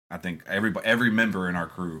 and I think every member in our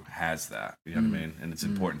crew has that. You know what I mean? And it's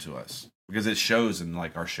important to us because it shows in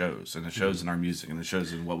like our shows, and it shows in our music, and it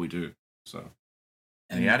shows in what we do. So,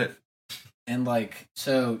 and he had it. And like,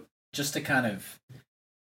 so just to kind of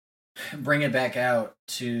bring it back out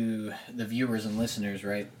to the viewers and listeners,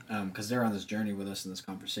 right? Because they're on this journey with us in this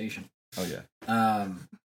conversation. Oh yeah.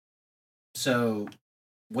 So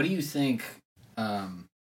what do you think?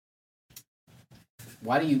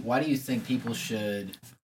 Why do you think people should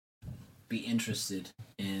be interested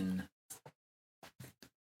in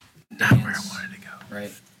dance? Where I wanted to go.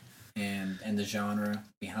 Right, and the genre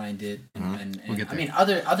behind it, and We'll get I there. mean,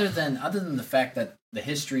 other than the fact that the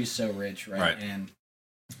history is so rich, right? Right. And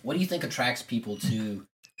what do you think attracts people to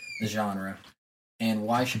the genre, and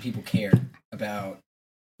why should people care about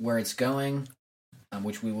where it's going,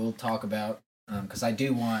 which we will talk about, because I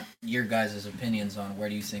do want your guys' opinions on where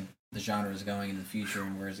do you think the genre is going in the future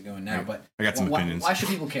and where is it going now. But I got some opinions. Why should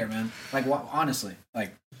people care, man? Like, honestly,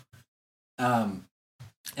 like, and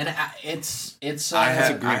it's I that's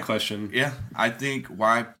a have- great question. Yeah, I think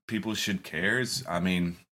why people should care is, I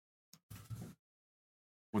mean,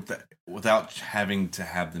 without having to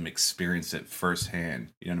have them experience it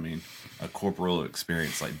firsthand, you know what I mean? A corporal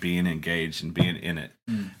experience, like being engaged and being in it.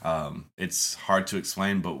 It's hard to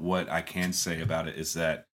explain, but what I can say about it is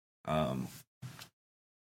that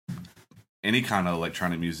any kind of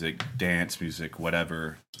electronic music, dance music,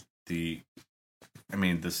 whatever, the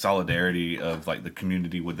solidarity of like the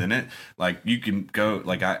community within it, like you can go,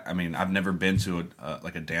 like I mean I've never been to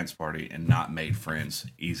a dance party and not made friends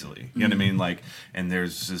easily, you know what I mean? Like, and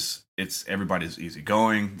there's just, it's, everybody's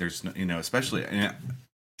easygoing. There's no, especially,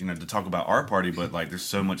 to talk about our party, but like there's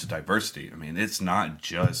so much diversity. I mean, it's not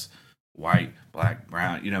just white, black,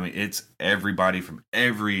 brown, I mean, it's everybody from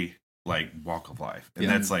every like walk of life, and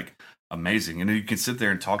that's like amazing. And you can sit there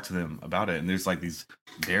and talk to them about it, and there's like these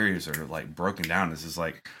barriers that are like broken down. This is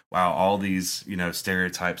like, wow, all these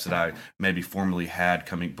stereotypes that I maybe formerly had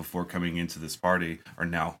coming into this party are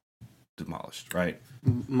now demolished, right?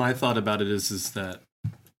 My thought about it is that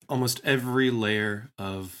almost every layer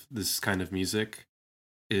of this kind of music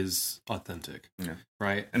is authentic. Yeah.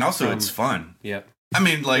 Right. And also From- it's fun. Yep. I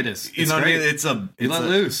mean, like, It is. you It's know what I mean? great. It's a You let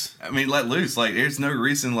loose. I mean, let loose. Like, there's no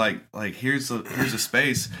reason. Like here's a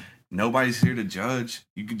space. Nobody's here to judge.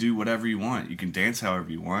 You can do whatever you want. You can dance however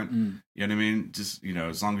you want. You know what I mean? Just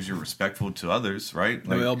as long as you're respectful to others, right?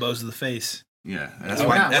 No Like, elbows to the face. yeah, that's We're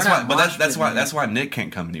why. not- That's we're why. not But mosh that's why. pitting. That's why Nick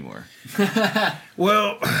can't come anymore.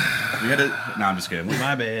 Well, We had to. No, I'm just kidding.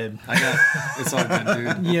 my bad. It's all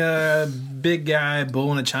good, dude. Yeah, big guy,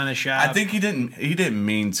 bull in a china shop. I think he didn't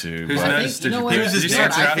mean to. Who's but next? you know Did what? He was Did just you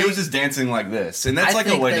start dancing. crowd- He was just dancing like this, and that's I like a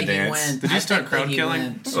think way that to he dance. went- Did you I start think that crowd he killing?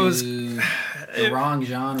 went It was- to the wrong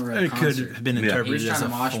genre of it could concert. have been Yeah. interpreted He was as a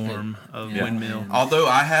trying to mosh pit. form of Yeah. windmill. Although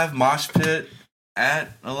I have mosh pit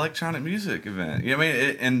at electronic music event, you know what I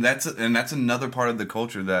mean, and that's another part of the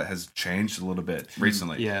culture that has changed a little bit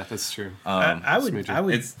recently. Yeah, that's true. I would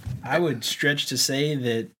It's I would stretch to say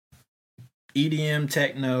that EDM,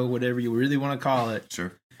 techno, whatever you really want to call it,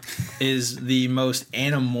 sure. is the most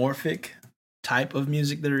anamorphic type of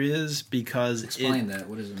music there is because Explain that.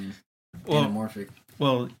 What does it mean? Well- Anamorphic.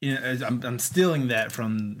 Well, I'm stealing that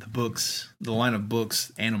from the books, the line of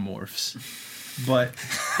books, Animorphs. But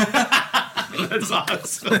That's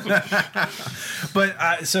awesome.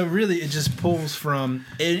 But so really, it just pulls from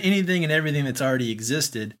anything and everything that's already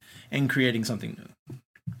existed and creating something new.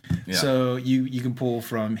 Yeah. So you can pull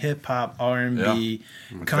from hip hop, R&B,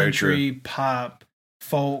 Very country, pop,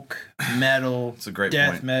 folk, metal, It's a great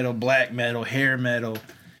death point. metal, black metal, hair metal,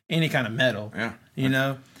 any kind of metal. Yeah. You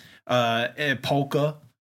know, polka.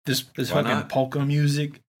 This Why fucking not? polka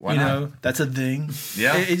music. Why you not? know, that's a thing.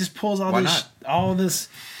 Yeah. It just pulls all Why this all this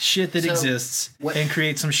shit that So, exists what- and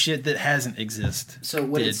creates some shit that hasn't exist. So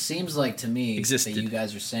what it Did. seems like to me Existed. that you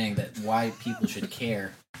guys are saying that why people should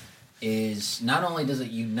care is not only does it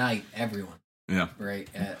unite everyone, Yeah. right,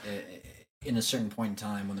 in a certain point in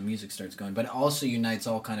time when the music starts going, but it also unites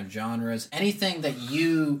all kind of genres. Anything that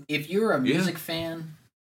if you're a music fan,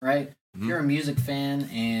 right? If you're a music fan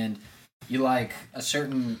and you like a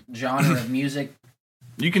certain genre of music,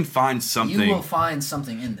 You can find something. you will find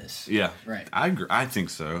something in this. Yeah. Right. I agree. I think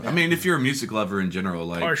so. Yeah. I mean, if you're a music lover in general,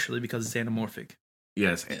 like Partially because it's anamorphic.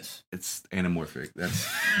 yes, Yes. it's anamorphic. That's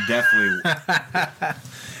definitely.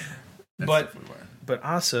 But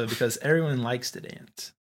also because everyone likes to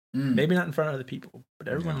dance. Mm. Maybe not in front of other people, but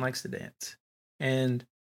everyone likes to dance. And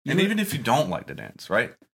even if you don't like to dance,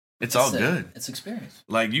 right? It's all good. It's experience.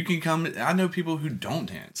 Like you can come. I know people who don't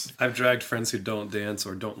dance. I've dragged friends who don't dance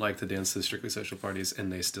or don't like to dance to strictly social parties,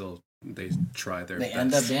 and they try their They best.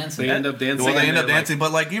 end up dancing. They end up dancing. Well, they end and up they're like- dancing,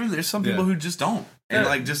 but like even there's some people Yeah. who just don't, and Yeah.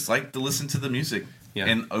 like just like to listen to the music Yeah.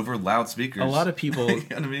 and over loudspeakers. a lot of people You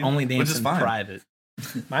know what I mean? only Which dance is in fine. private.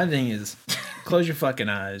 My thing is, close your fucking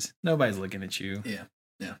eyes. Nobody's looking at you. Yeah.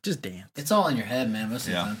 Yeah. Just dance. It's all in your head, man, most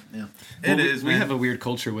of the Yeah. time. Yeah. It Well, is. We man. have a weird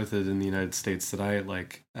culture with it in the United States that I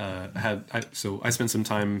like. So I spent some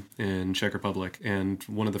time in Czech Republic, and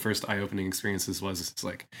one of the first eye-opening experiences was it's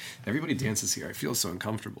like everybody dances here. I feel so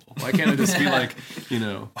uncomfortable. Why can't it just be like,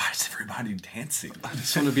 Why is everybody dancing? I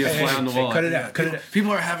just want to be a fly on the wall. cut it out. Cut it out.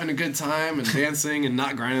 People are having a good time and dancing and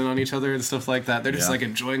not grinding on each other and stuff like that. They're just Yeah. like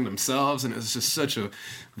enjoying themselves, and it's just such a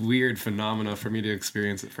weird phenomena for me to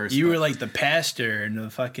experience at first. You but- were like the pastor in the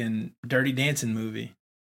fucking Dirty Dancing movie.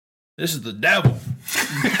 This is the devil.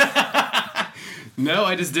 No,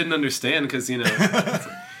 I just didn't understand because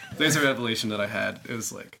there's a revelation that I had. It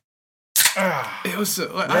was like it was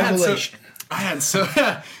so Revelation. I had so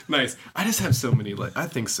nice. I just have so many I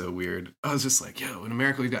think so weird. I was just like, yo, in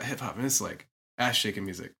America we've got hip hop and it's like ass shaking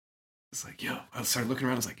music. It's like, yo, I started looking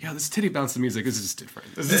around. I was like, yo, this titty bouncing music is just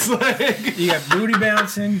different. This is like You got booty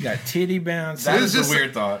bouncing. You got titty bouncing. That It is was a just-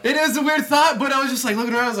 weird thought. it is a weird thought, but I was just like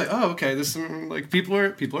looking around. I was like, oh, okay, there's some like people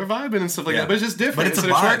are vibing and stuff like Yeah. that. But it's just different. But it's a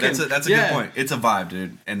Instead of vibe. twerking. That's a Yeah. good point. It's a vibe,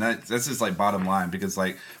 dude, and that's just like bottom line because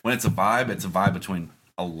like when it's a vibe between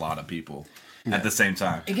a lot of people at the same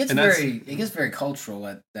time. It gets And that's- very cultural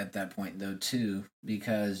at that point though too,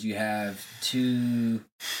 because you have two,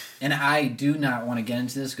 and I do not want to get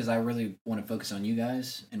into this because I really want to focus on you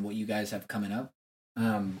guys and what you guys have coming up.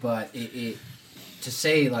 But it to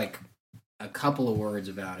say like a couple of words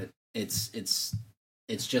about it, it's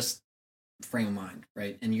just frame of mind,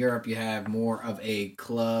 right? In Europe, you have more of a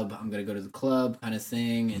club. I'm going to go to the club kind of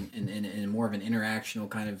thing, and more of an interactional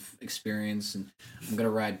kind of experience. And I'm going to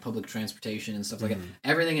ride public transportation and stuff like that.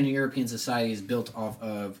 Everything in European society is built off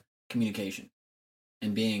of communication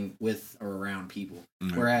and being with or around people.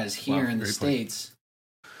 Mhm. Whereas here Wow, in the great point. States,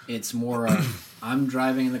 it's more of I'm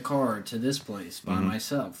driving in the car to this place by Mhm.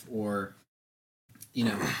 myself, or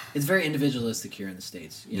it's very individualistic here in the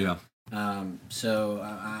States. You know? So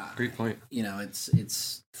Great point.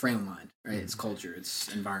 it's frame of mind, right? It's culture,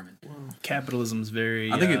 it's environment. Capitalism's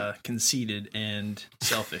very I think conceited and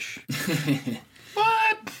selfish.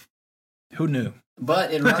 What? Who knew?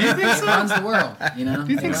 But it runs the world, you it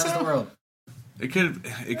think runs so? the world. It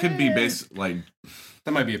could be based like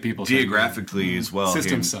That might be a people thing. geographically as well. here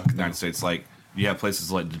Systems in suck, the United though. States, like you have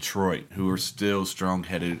places like Detroit who are still strong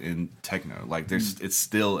headed in techno. Like there's it's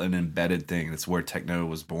still an embedded thing. That's where techno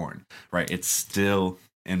was born, right? It's still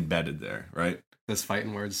embedded there, right? There's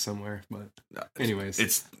fighting words somewhere, but anyways,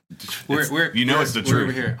 It's it's the we're truth.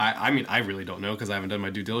 over here. I mean, I really don't know because I haven't done my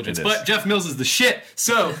due diligence. It is. But Jeff Mills is the shit.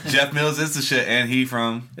 So Jeff Mills is the shit, and he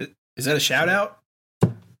from Is that a shout out?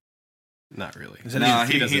 not really. Is that nah,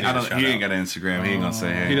 he he doesn't need a ain't shout got out. an Instagram. He ain't gonna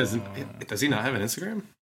say hey. He doesn't. Does he not have an Instagram?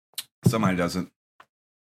 Somebody doesn't.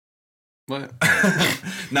 What?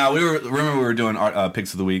 No, we were doing art,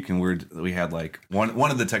 picks of the week, and we had like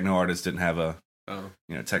one of the techno artists didn't have a Oh,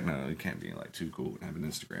 techno. You can't be like too cool and have an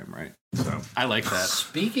Instagram, right? So I like that.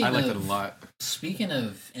 Speaking I like of that a lot. Speaking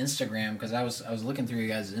of Instagram, because I was looking through you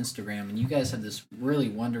guys' Instagram, and you guys have this really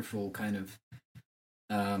wonderful kind of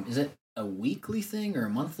is it a weekly thing or a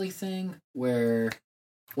monthly thing where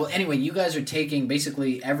Well, anyway, you guys are taking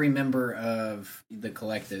basically every member of the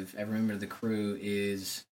collective, every member of the crew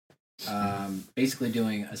is basically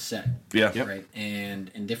doing a set, Yeah. Yep. right? And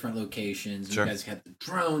in different locations. Sure. You guys got the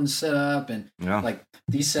drones set up, and Yeah. like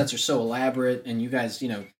these sets are so elaborate. And you guys,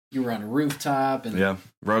 you were on a rooftop, and Yeah.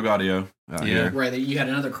 Rogue Audio. Out Yeah. here. right, you had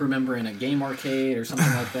another crew member in a game arcade or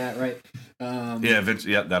something like that, right? Yeah.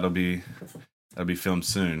 Eventually, yeah. That'll be filmed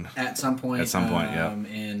soon. At some point. At some point, yeah.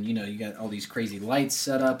 And you got all these crazy lights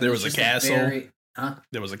set up. There It's was a just castle. Huh?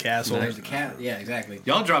 There was a castle. There's a cat. Yeah, exactly.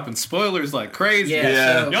 Y'all dropping spoilers like crazy. Yeah.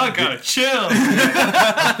 Yeah. So, Y'all gotta chill.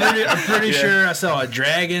 I'm pretty Yeah. sure I saw a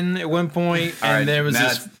dragon at one point, All and right, there was now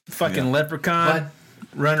this fucking leprechaun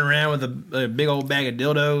running around with a big old bag of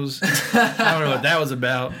dildos. I don't know what that was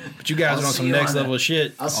about, but you guys I'll are on see some you next on level that.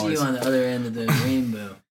 shit. I'll see Always. you on the other end of the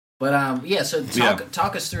rainbow. But yeah, so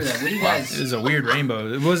talk us through that. What do you It guys? was a weird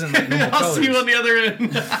rainbow. It wasn't like normal I'll colors. see you on the other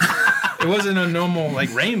end. It wasn't a normal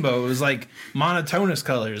like rainbow. It was like monotonous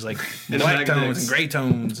colors, like And black magnetic. tones and gray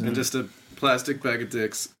tones, and And just a plastic bag of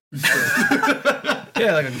dicks. yeah,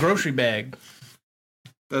 like a grocery bag.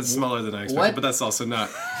 That's smaller than I expected, What? but that's also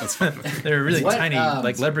not. That's fine. They were really What, tiny,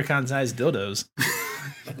 like leprechaun-sized dildos.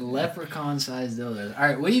 Leprechaun-sized dildos. All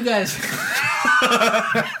right, what do you guys?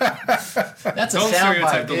 That's a Don't soundbite.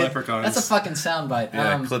 stereotype the leprechauns. That's a fucking soundbite.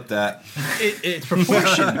 Yeah. Clip that. It's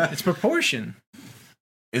proportion. It's proportion.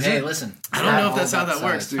 Is Hey, it? listen. I don't know if that's how that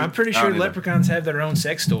works, dude. I'm pretty I sure don't either. leprechauns have their own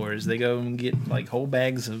sex stores. They go and get like whole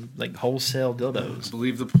bags of like wholesale I dildos.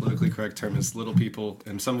 believe the politically correct term is little people,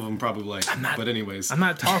 and some of them probably like. not- But anyways, I'm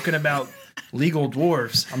not talking about legal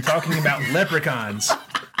dwarfs. I'm talking about leprechauns. All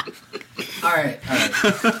right.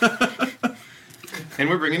 and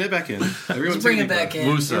we're bringing it back in. Everyone Let's bring take it a back deep in.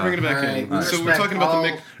 breath. Musa. We're bringing it back All right, in. we So we're respect talking about all-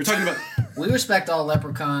 the mix. We're talking about. We respect all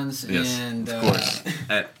leprechauns Yes, and of course.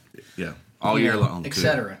 Yeah. All year long. too.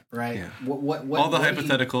 etc. Right? Yeah. What All the what do you-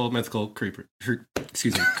 hypothetical mythical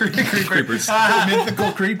excuse me, creepers,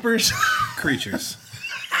 Mythical creepers. creatures.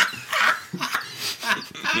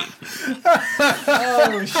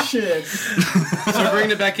 Oh shit! So we're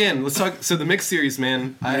bringing it back in. Let's talk. So the mix series,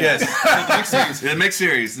 man. Yes. The mix series. The mix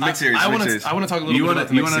series. The mix series. I the mix want series. to. I want to talk a little You bit wanna- about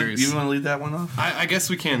the you mix wanna- series. You want to lead that one off? I guess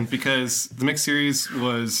we can because the mix series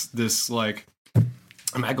was this like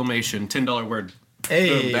amalgamation, $10 word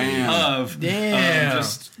Hey, Damn. of Damn.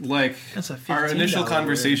 just like That's a our initial $15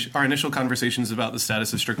 conversation, our initial conversations about the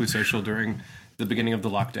status of Strictly Social during the beginning of the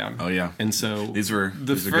lockdown. Oh yeah. And so These were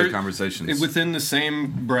the good fir- conversations. Within the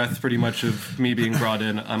same breath, pretty much of me being brought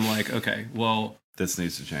in, I'm like, okay, well, This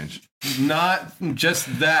needs to change. not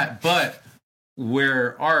just that, but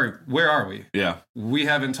where are we? Yeah. We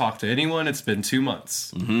haven't talked to anyone. It's been 2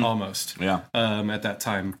 months almost. Yeah. At that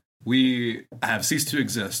time, we have ceased to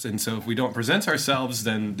exist, and so if we don't present ourselves,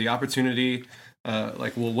 then the opportunity,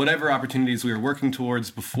 whatever opportunities we were working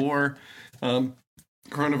towards before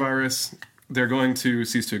coronavirus, they're going to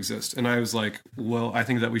cease to exist. And I was like, well, I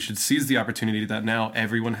think that we should seize the opportunity that now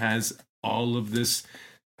everyone has all of this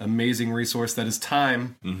amazing resource that is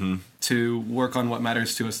time to work on what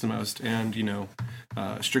matters to us the most. And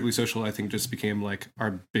Strictly Social, I think, just became like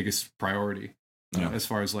our biggest priority. As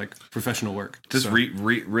far as like professional work, Just So-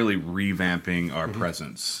 really revamping our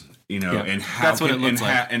presence, Yeah. and how That's what can, it looks and,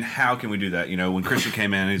 like. and how can we do that? When Christian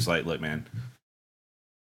came in, he's like, "Look, man,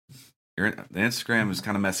 the Instagram is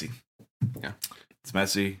kind of messy. Yeah. It's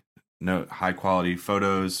messy. No high quality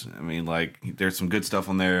photos. I mean, like, there's some good stuff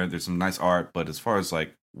on there. There's some nice art, but as far as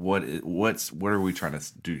like what are we trying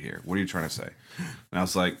to do here? What are you trying to say?" And I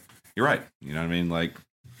was like, "You're right. You know what I mean? Like,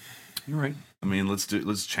 you're right. I mean, let's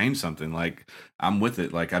change something. Like, I'm with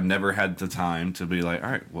it. Like, I've never had the time to be like,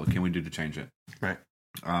 all right, what can we do to change it?" Right.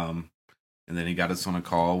 And then he got us on a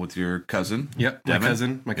call with your cousin. Yep,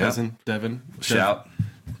 Devin. my cousin, Devin. Shout out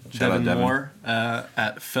Devin Devin. Moore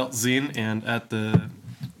at Feltzine and at the,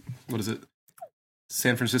 what is it?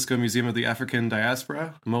 San Francisco Museum of the African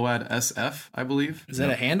Diaspora, MOAD SF, I believe. Is that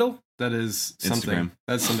a handle? That is something. Instagram.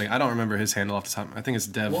 That's something. I don't remember his handle off the top. I think it's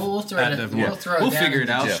Dev. We'll throw at it. Dev We'll Moore. throw it We'll down figure in it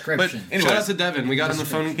the out. description. But shout out to Devin. We got on the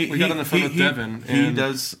phone. We got on the phone with Devin. He and-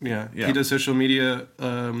 does. Yeah, Yeah. he does social media.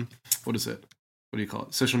 What is it? What do you call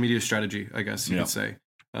it? Social media strategy, I guess you Yeah. could say,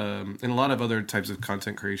 and a lot of other types of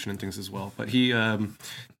content creation and things as well. But he,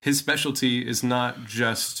 his specialty is not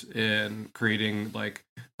just in creating like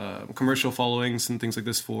commercial followings and things like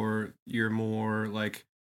this for your more like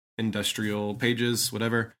industrial pages,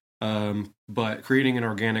 whatever. But creating an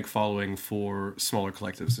organic following for smaller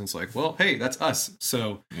collectives. And it's like, well, hey, that's us.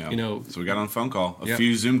 So Yeah. you know, So we got on a phone call, a Yep.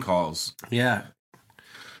 few Zoom calls, yeah,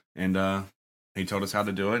 and he told us how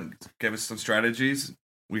to do it. Gave us some strategies.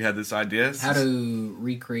 we had this idea. How to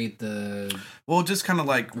recreate the Well, just kind of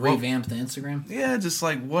like revamp the Instagram? Yeah, just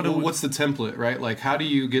like what's the template, right? Like, how do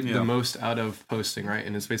you get Yeah. the most out of posting, right?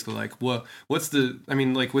 And it's basically like, what's the? I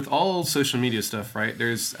mean, like with all social media stuff, right?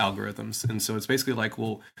 There's algorithms, and so it's basically like,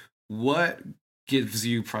 well, what gives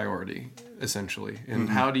you priority essentially, and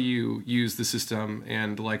how do you use the system,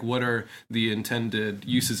 and like what are the intended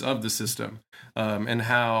uses of the system, and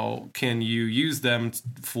how can you use them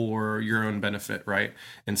for your own benefit, right?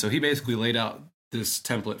 And so he basically laid out this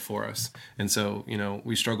template for us, and so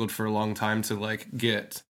we struggled for a long time to like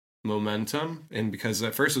get momentum, and because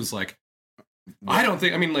at first it was like, I don't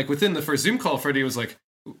think, I mean, like within the first Zoom call, Freddie was like,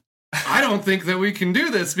 I don't think that we can do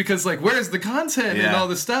this because like where's the content and all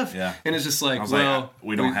this stuff, and it's just like, I was well, like,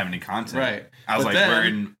 we don't have any content, right? I was But like, then- we're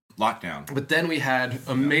in lockdown. But then we had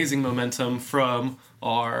amazing momentum from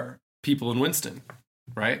our people in Winston,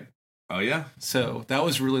 right? Oh yeah, So that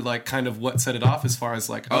was really like kind of what set it off as far as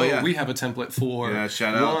like, we have a template for yeah.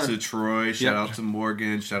 Shout out one. to Troy. Shout Yep. out to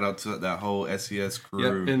Morgan. Shout out to that whole SES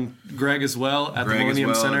crew. Yep, and Greg as well at Greg the as Millennium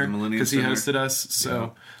well at Center the Millennium because he Center. hosted us.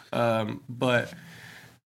 So, but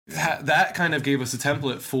that kind of gave us a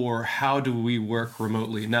template for how do we work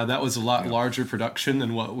remotely. Now that was a lot larger production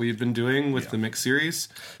than what we've been doing with the mix series.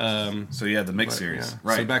 So yeah, the mix series, Yeah.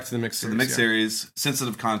 right? So back to the mix series. the mix yeah. series,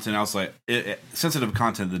 sensitive content. I was like, sensitive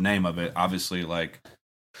content. The name of it, obviously, like.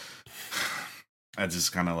 I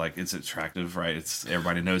just kind of like it's attractive, right? It's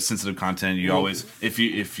everybody knows sensitive content. You always, if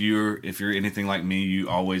you're anything like me, you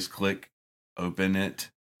always click open it,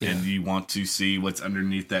 and you want to see what's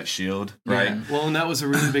underneath that shield, right? Yeah. Well, and that was a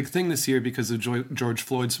really big thing this year because of George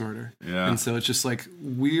Floyd's murder. Yeah. And so it's just like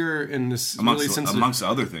we're in this really sensitive... amongst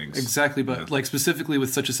other things. Exactly, but Yeah. like specifically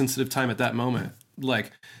with such a sensitive time at that moment,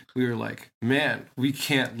 like we were like, man, we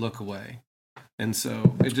can't look away. And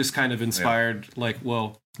so it just kind of inspired like,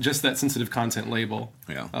 well, just that sensitive content label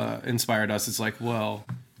inspired us. It's like, well,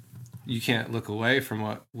 you can't look away from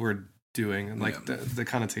what we're doing, and like the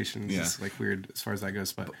connotation is just like weird as far as that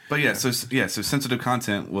goes. But so sensitive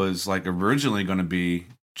content was like originally going to be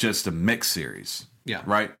just a mix series. Yeah.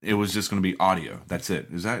 Right? It was just going to be audio. That's it.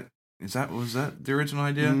 Was that the original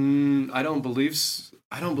idea? I don't believe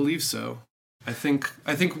so. I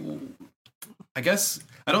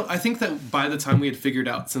think that by the time we had figured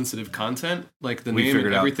out sensitive content, like the We name and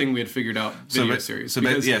figured out- everything, we had figured out video series.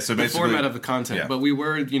 Because so the basically- format of the content. yeah. But we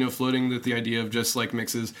were, floating with the idea of just like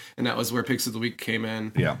mixes, and that was where Picks of the Week came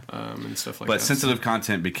in. Yeah. And stuff like But that. sensitive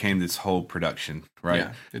content became this whole production, right?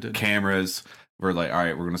 Yeah, it did. Cameras. We're like, all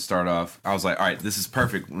right, we're going to start off. I was like, all right, this is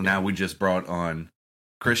perfect. Now we just brought on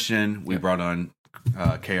Christian. We brought on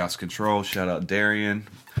Chaos Control. Shout out Darian.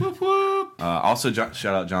 Whoop, whoop. Also, shout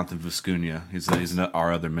out Jonathan Viscunia. He's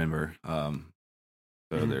our other member. So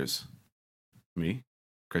there's me,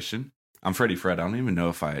 Christian. I'm Freddie Fred. I don't even know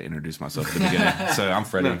if I introduced myself at the beginning. So I'm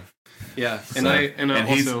Freddie. No. Yeah, So- and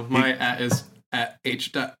also my at is at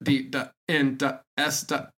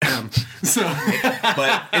h.d.n.s.m. So,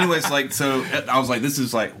 But anyways, like, so I was like, this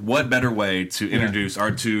is like, what better way to introduce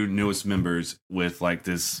our two newest members with like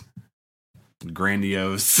this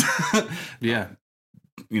grandiose, yeah,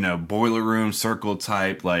 boiler room circle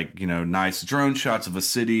type, like, nice drone shots of a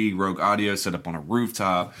city, Rogue Audio set up on a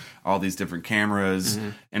rooftop, all these different cameras,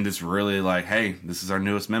 and just really like, hey, this is our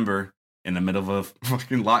newest member in the middle of a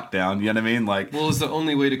fucking lockdown. You know what I mean? Like, well, it's the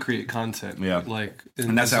only way to create content. Yeah. Like,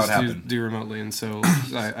 And that's how it happened. Do remotely, and so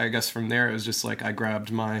I guess from there it was just like I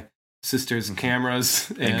grabbed my sister's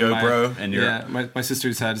cameras and my- GoPro, and your my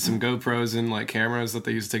sisters had some GoPros and like cameras that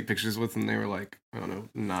they used to take pictures with, and they were like, I don't know,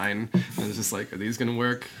 9. And I was just like, are these gonna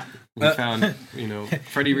work? We found,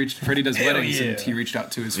 Freddie does weddings, and he reached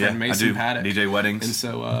out to his friend Mason Paddock, DJ weddings. and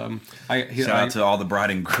so Shout out to all the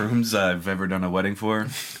bride and grooms I've ever done a wedding for.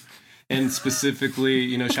 and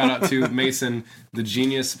specifically, shout out to Mason, the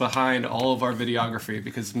genius behind all of our videography,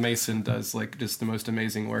 because Mason does like just the most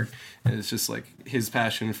amazing work, and it's just like his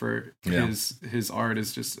passion for his art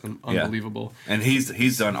is just unbelievable. And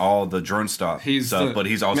he's done all the drone stuff, but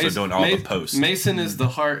he's also doing all the posts. Mason is the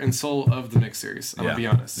heart and soul of the mix series. I'm gonna be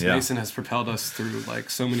honest. Yeah. Mason has propelled us through like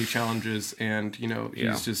so many challenges, and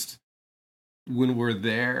he's just, when we're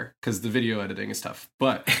there, because the video editing is tough,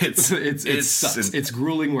 but it sucks. It's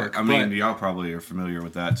grueling work. I mean, but y'all probably are familiar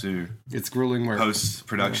with that too. it's grueling work. Post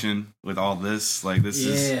production with all this, like this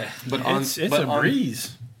is But It's a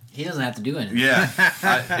breeze. He doesn't have to do anything.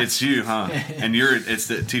 it's you, huh? And it's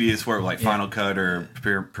the tedious work like Final Cut or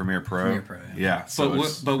Premiere Pro. Premiere Pro, Yeah. So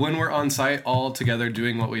But when we're on site all together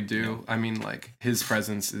doing what we do, I mean, like his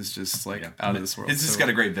presence is just like out of this world. It's just So, got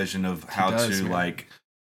a great vision of how does, to man. like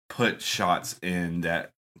put shots in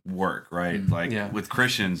that work, right? Mm. Like Yeah. with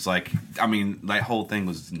Christians, like I mean, that whole thing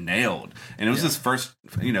was nailed, and it was his first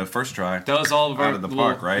try. That was all of Out our of the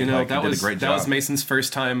park, right? You know, Like, he that did a was great that was job. Mason's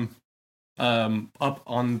first time up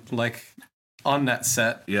on on that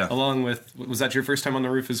set. Yeah. Along with, was that your first time on the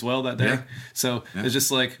roof as well that day? Yeah. So Yeah. it's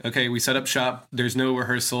just like, okay, we set up shop. There's no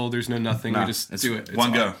rehearsal. There's no nothing. Nah, we just it's do it. It's one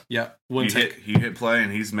all- go. Yeah. One take. You hit play,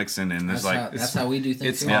 and he's mixing, and That's, there's how, like that's how we do things.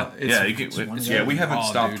 it's too. not- yeah, you it's can. one Yeah, go. we haven't Oh,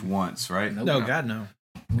 stopped dude. once, right? Nope. No, God, no.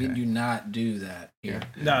 We do not do that here.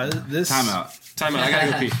 No, this Time out. Time out. I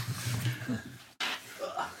gotta go pee.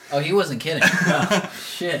 Oh, he wasn't kidding.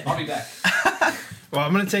 Shit. I'll be back. Well,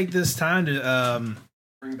 I'm gonna take this time to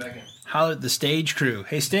Bring it back in. holler at the stage crew.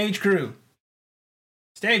 Hey, stage crew.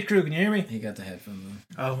 Stage crew, can you hear me? He got the headphones on.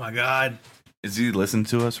 Oh my God, Is he listening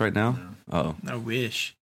to us right now? Oh, I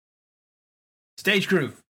wish. Stage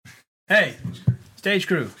crew. Hey, stage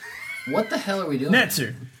crew. What the hell are we doing?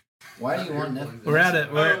 Netzer. Why do you want Netflix? We're at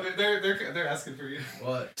it. We're They're asking for you.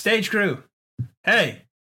 What? stage crew. Hey,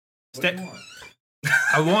 What do you want?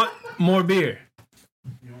 I want more beer.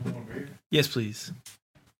 You want more beer? Yes, please.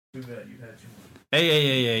 Too bad you had too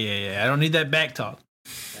Hey. I don't need that back talk.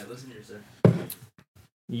 much. Hey, listen here, sir.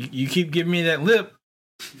 You keep giving me that lip,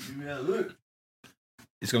 Give me that look.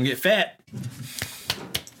 it's gonna get fat.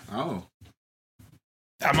 oh,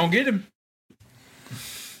 I'm gonna get him.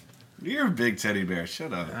 you're a big teddy bear.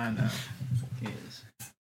 Shut up. I know. He is.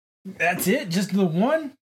 That's it. Just the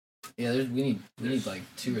one. Yeah, we need like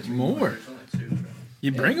 2 or 3 More.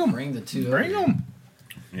 You bring them. Bring the 2. Bring over. them.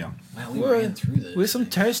 Yeah. Wow, we We're- ran through this. We're some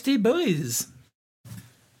thirsty boys.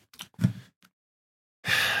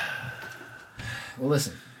 Well,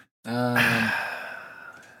 listen.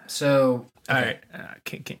 So. All okay.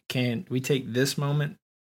 right. Can we take this moment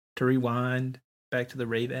to rewind back to the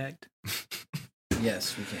Rave Act?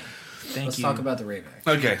 Yes, we can. Thank Let's you. talk about the Rave Act.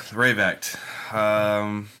 Okay, the Rave Act.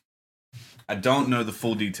 I don't know the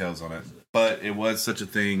full details on it, but it was such a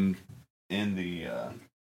thing in the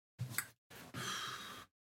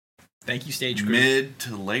Thank you, stage crew. mid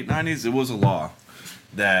to late 90s. It was a law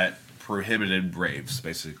that prohibited raves,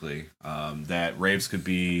 basically. That raves could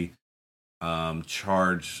be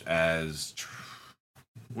charged as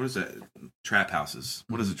what is it? Trap houses.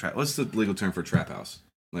 What is a trap? What's the legal term for a trap house?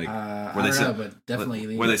 Like I where they don't sell- know, but definitely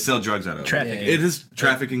illegal. where they sell drugs out of. Trafficking. It is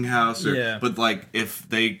trafficking house, or, Yeah. but like if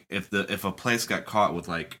a place got caught with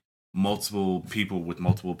like multiple people with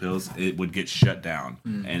multiple pills, it would get shut down,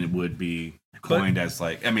 Mm. and it would be coined as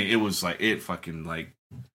like, I mean, it was like it fucking like,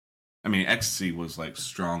 I mean, ecstasy was like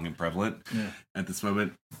strong and prevalent Yeah. at this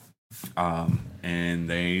moment, and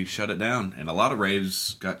they shut it down, and a lot of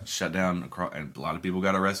raves got shut down across, and a lot of people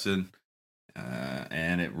got arrested.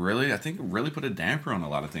 And it really, I think it really put a damper on a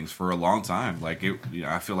lot of things for a long time. Like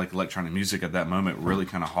I feel like electronic music at that moment really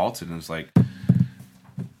kind of halted, and it was like,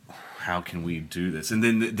 how can we do this? And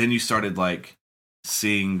then you started like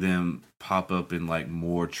seeing them pop up in like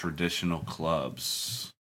more traditional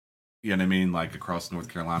clubs. You know what I mean? Like across North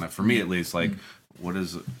Carolina, for me at least, like what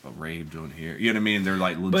is a rave doing here? You know what I mean? They're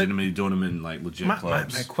like legitimately doing them in like legit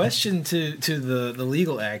clubs. My question to the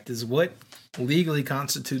legal act is what legally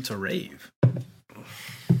constitutes a rave?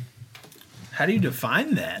 How do you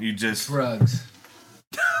define that? You just Drugs.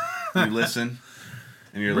 you listen,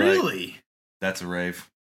 and you're like, Really? that's a rave.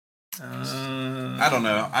 Uh, I don't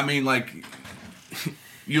know. I mean, like,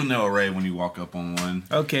 you'll know a rave when you walk up on one.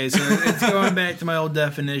 okay, so it's going back to my old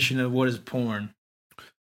definition of what is porn.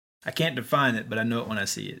 I can't define it, but I know it when I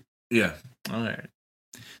see it. Yeah. All right.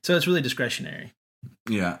 So it's really discretionary.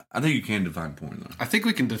 Yeah. I think you can define porn, though. I think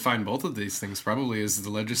we can define both of these things probably as the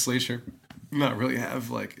legislature not really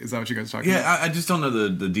have, like, is that what you guys are talking about? Yeah, I just don't know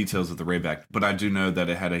the details of the Rave Act, but I do know that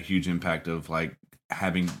it had a huge impact of, like,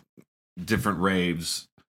 having different raves.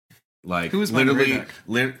 Like, Who was behind the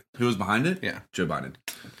Rave who was behind it? Yeah. Joe Biden.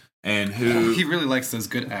 And who... He really likes those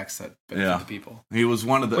good acts that benefit Yeah. the people. He was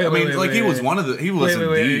one of the... Wait, I mean, wait, like, wait, he was wait. one of the... He Wait, wasn't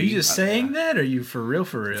Are the... you just saying that, or are you for real?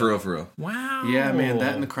 For real? For real. Wow. Yeah, man,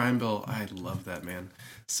 that and the crime bill, I love that, man.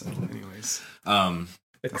 So, anyways, The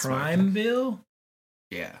That's crime bill?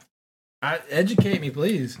 yeah. Educate me,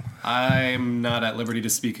 please. I'm not at liberty to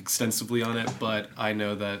speak extensively on it, but I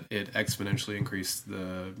know that it exponentially increased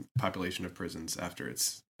the population of prisons after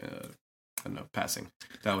its, I don't know, passing.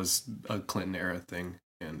 That was a Clinton era thing,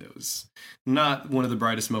 and it was not one of the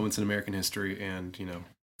brightest moments in American history. And you know,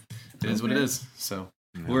 it is what it is. So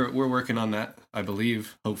Yeah. we're working on that. I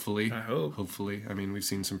believe, hopefully, I hope. hopefully. I mean, we've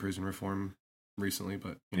seen some prison reform recently,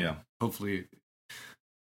 but you know, Yeah. hopefully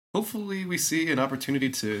hopefully we see an opportunity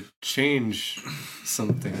to change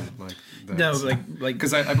something like that. No, like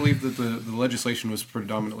because I believe that the legislation was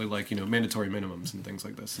predominantly like, mandatory minimums and things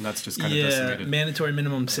like this, and that's just kind of decimated. Mandatory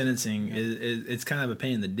minimum sentencing is it's kind of a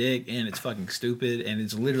pain in the dick, and it's fucking stupid, and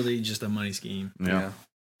it's literally just a money scheme. Yeah,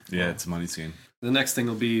 it's a money scheme. The next thing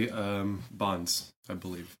will be bonds, I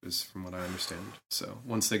believe, is from what I understand. So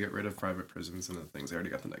once they get rid of private prisons and the things, they already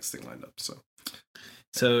got the next thing lined up.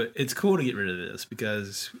 So it's cool to get rid of this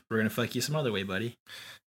because we're gonna fuck you some other way, buddy.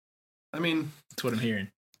 I mean, That's what I'm hearing.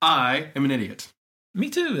 I am an idiot, Me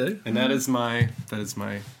too, dude. and that is my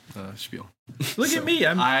spiel. Look So, at me.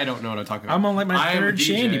 I don't know what I'm talking about. I'm on like my I am a third DJ.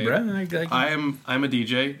 shandy, bro. I'm a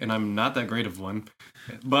DJ, and I'm not that great of one,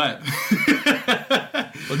 but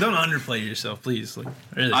Well, don't underplay yourself, please. Like,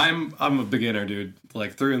 really. I'm a beginner, dude.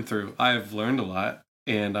 Like through and through. I've learned a lot,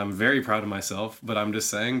 and I'm very proud of myself. But I'm just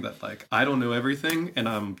saying that like I don't know everything, and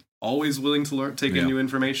I'm always willing to learn, take in new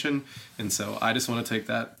information, and so I just want to take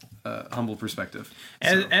that humble perspective.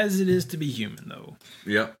 as it is to be human, though.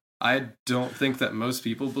 Yep. I don't think that most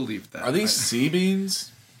people believe that. Are these sea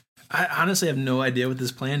beans? I honestly have no idea what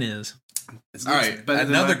this plan is. All right. better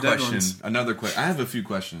than Another my dead question. ones. Another question. I have a few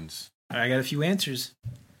questions. I got a few answers.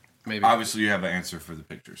 Maybe. Obviously, you have an answer for the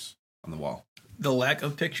pictures on the wall. The lack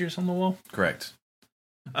of pictures on the wall. Correct.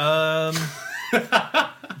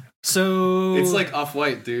 So It's like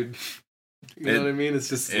Off-White, dude. You know what I mean? It's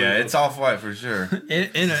just Yeah, like, it's off white for sure.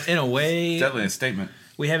 in a way, Definitely a statement.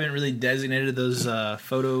 we haven't really designated those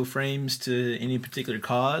photo frames to any particular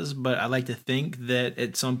cause, but I like to think that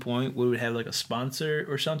at some point we would have like a sponsor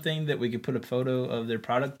or something that we could put a photo of their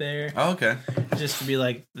product there, Oh, okay. just to be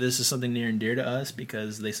like, this is something near and dear to us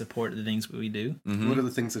because they support the things we do. Mm-hmm. What are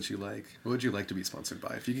the things that you like? What would you like to be sponsored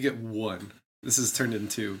by? If you could get one, this has turned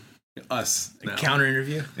into us now. Counter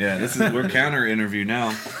interview, Yeah, we're counter interview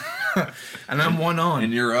now, and I'm one on,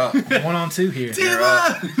 and you're up. 1 on 2 here. You're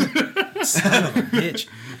up. Son of a bitch,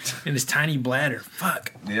 and his tiny bladder.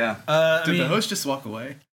 Fuck. Yeah. I Did mean, the host just walk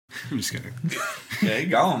away? I'm just kidding. Yeah, he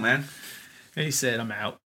gone, man. he said, "I'm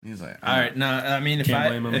out." He's like, All right, no, I mean, if Can't I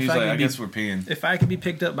blame him. if He's I like, could I be guess we're peeing. if I could be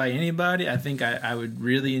picked up by anybody, I think I would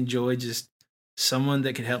really enjoy just someone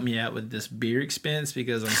that could help me out with this beer expense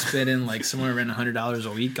because I'm spending like somewhere around $100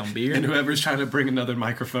 a week on beer. And whoever's trying to bring another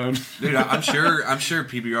microphone. Dude, I'm sure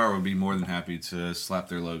PBR would be more than happy to slap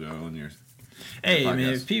their logo on your. Hey, podcast. man,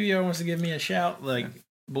 if PBR wants to give me a shout, like,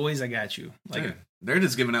 boys, I got you. Like, Dude, they're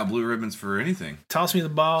just giving out blue ribbons for anything. toss me the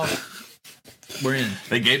ball. We're in.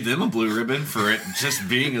 They gave them a blue ribbon for it just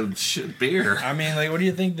being a shit beer. I mean, like, what do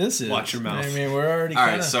you think this is? Watch your mouth. I mean, we're already All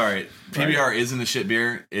kind right, of. sorry. PBR isn't a shit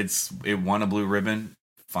beer. It won a blue ribbon.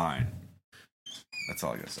 Fine. That's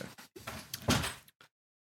all I gotta say.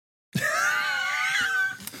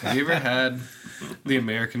 Have you ever had the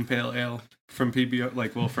American Pale Ale from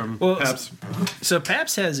PBR? From Pabst? So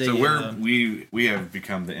Pabst has a. So we have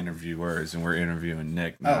become the interviewers, and we're interviewing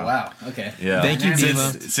Nick now. Oh wow. Okay. Yeah. Thank you, Since-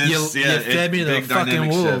 Dima. since- You yeah, fed me to the big fucking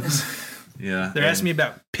dynamic wolves. shift. Yeah. They're asking me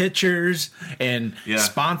about pictures and Yeah.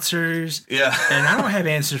 sponsors, Yeah. and I don't have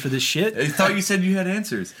answers for this shit. I thought you said you had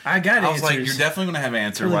answers. I got I was answers. like, you're definitely going to have an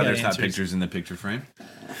answer Totally why got there's not answers. pictures in the picture frame.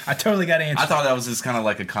 I totally got answers. I thought that was just kind of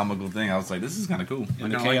like a comical thing. I was like, this is kind of cool. I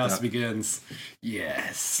And the kinda like chaos that. begins.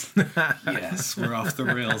 Yes. Yes, we're off the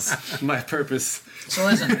rails. My purpose. So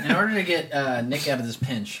listen, in order to get Nick out of this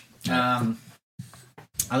pinch,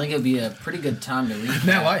 I think it would be a pretty good time to recap.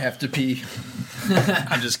 Now I have to pee.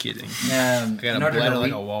 I'm just kidding. I got in a order bladder to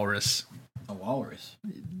like a walrus. a walrus.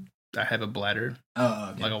 I have a bladder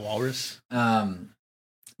Oh, okay. like a walrus.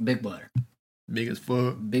 Big bladder. Big as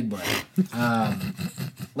fuck. Big bladder.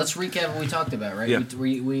 Let's recap what we talked about, right? Yeah.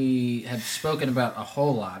 We have spoken about a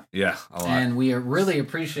whole lot. Yeah, a lot. And we really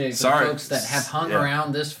appreciate the Sorry. folks that have hung Yeah.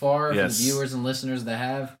 around this far, for the Yes. viewers and listeners that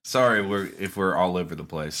have. Sorry if we're all over the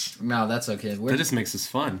place. No, that's okay. That just makes us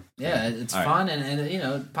fun. Yeah, it's All right. fun,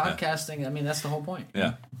 and podcasting. I mean, that's the whole point.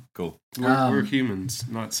 Yeah, cool. We're humans,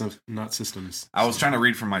 not systems. I was trying to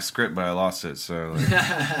read from my script, but I lost it. So,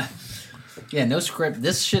 Yeah, no script.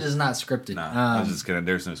 This shit is not scripted. I was just kidding.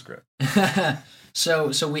 There's no script.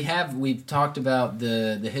 So we've talked about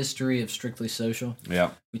the history of Strictly Social.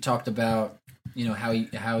 Yeah. We talked about how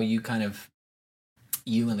you kind of,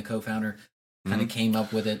 you and the co-founder kind of came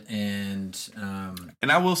up with it, and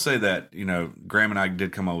And I will say that, Graham and I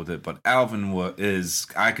did come up with it, but Alvin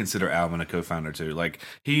I consider Alvin a co-founder too. Like,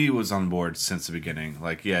 he was on board since the beginning.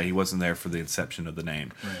 Like, yeah, he wasn't there for the inception of the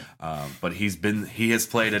name. Right. But he has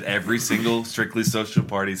played at every single Strictly Social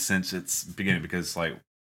party since its beginning because, like,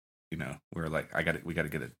 we're like, we got to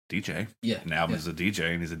get a DJ. Yeah, And Alvin's a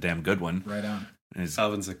DJ, and he's a damn good one. right on.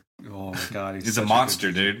 Alvin's like, oh my god, He's a such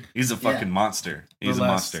monster, good DJ. dude. He's a fucking monster. He's a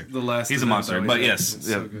monster. The last He's a event, monster. though, But he's yes, it's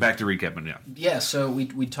so good. back to recapping. Yeah. Yeah, so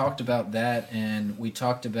we talked about that, and we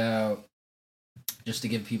talked about, just to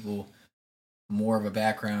give people more of a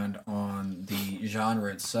background on the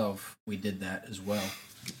genre itself, we did that as well.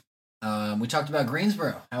 We talked about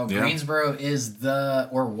Greensboro, how Yeah. Greensboro is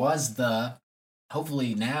was the,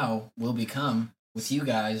 hopefully now will become, with you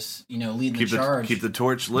guys, leading the charge. Keep the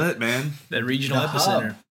torch lit, man. That regional The epicenter.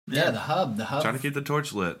 hub. Yeah, the hub. Trying to keep the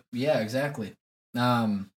torch lit. Yeah, exactly.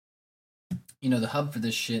 The hub for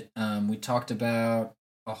this shit. We talked about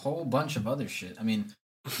a whole bunch of other shit. I mean,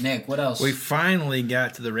 Nick, what else? We finally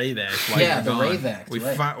got to the Rave Act. Yeah, the Rave Act,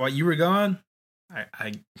 right. While you were gone,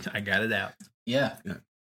 I got it out. Yeah. Yeah.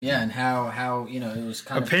 Yeah, and how it was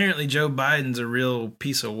kind Apparently, Joe Biden's a real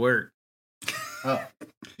piece of work. of.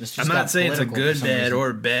 This I'm just not got saying it's a political good, for some bad, reason.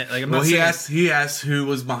 or bad. Like I'm Well, not saying he asked who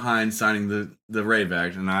was behind signing the Rave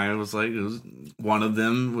Act, and I was like, one of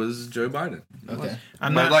them was Joe Biden. Okay.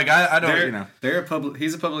 I'm But not like I don't, They're a public.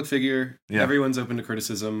 He's a public figure. Yeah. Everyone's open to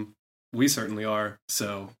criticism. We certainly are.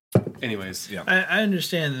 So, anyways, Yeah. I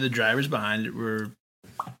understand that the drivers behind it were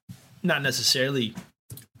not necessarily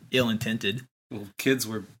ill-intended. well, kids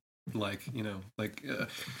were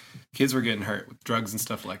kids were getting hurt with drugs and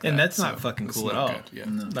stuff like that. And that's not so fucking it's cool at not all. good. Yeah.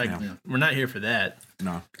 No. Like, Yeah. we're not here for that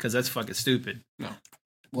No. because that's fucking stupid. Well,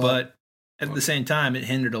 But at the same time, it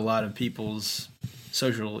hindered a lot of people's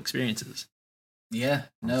social experiences. yeah,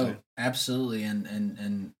 no, Honestly. absolutely.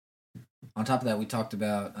 And on top of that, we talked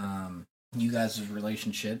about you guys'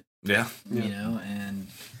 relationship, Yeah. and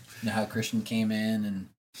how Christian came in and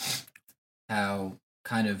how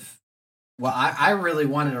kind of. Well, I really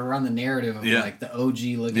wanted to run the narrative of Yeah. like the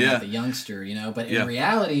OG looking Yeah. at the youngster, but in Yeah.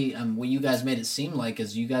 reality, what you guys made it seem like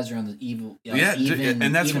is you guys are on the even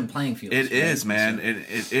and that's even what- playing field. It is, man.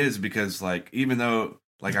 It is because like even though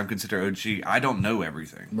like I'm considered OG, I don't know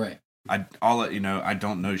everything. Right. I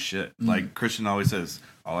don't know shit. Mm. Like Christian always says,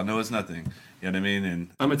 all I know is nothing. You know what I mean? And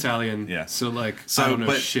I'm Italian. Yeah. So I so, don't know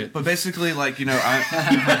but shit. but basically, like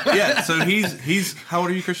I yeah. So he's how old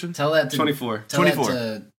are you, Christian? Tell that to 24. Tell 24.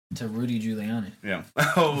 that to Rudy Giuliani. Yeah.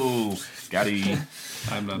 Oh, got he.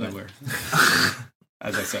 I'm not aware.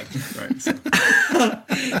 As I said. Right. So.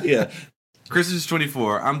 Yeah. Chris is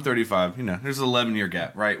 24. I'm 35. There's an 11-year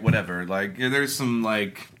gap, right? Whatever. Like, there's some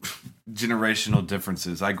like generational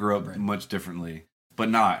differences. I grew up Right. much differently, but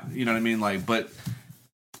not. You know what I mean? Like, but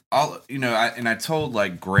all I told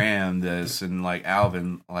like Graham this and like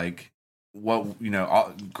Alvin like what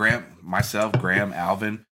Graham,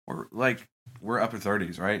 Alvin, we're upper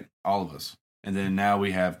 30s, right? All of us, and then now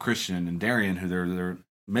we have Christian and Darian who they're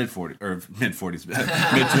mid 40s or mid 40s, mid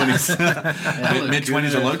 20s, mid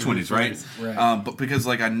 20s or low 20s, right? Right. But because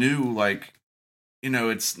like I knew like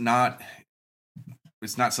it's not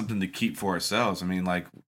something to keep for ourselves. I mean like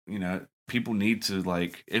people need to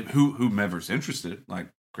like whomever's interested. Like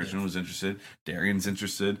Christian was interested, Darian's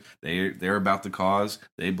interested. They're about the cause.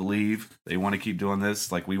 They believe they want to keep doing this.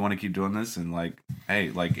 Like we want to keep doing this, and like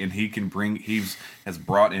hey, like and he has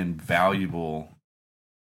brought in valuable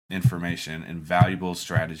information and valuable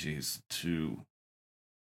strategies to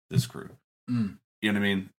this crew. Mm. You know what I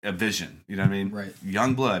mean? A vision. You know what I mean? Right.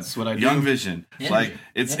 Young blood. That's what I do. Young vision. Energy. Like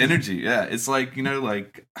it's energy. Yeah. It's like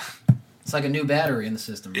like It's like a new battery in the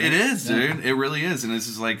system. Right? it is, Yeah. dude. It really is, and it's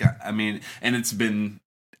just like I mean, and it's been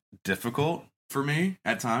difficult for me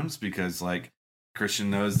at times because like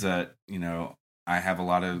Christian knows that I have a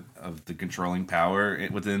lot of the controlling power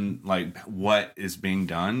within like what is being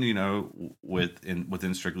done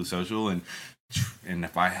within Strictly Social, and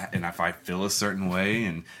if I feel a certain way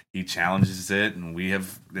and he challenges it, and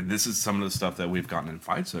this is some of the stuff that we've gotten in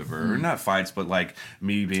fights over, or not fights, but like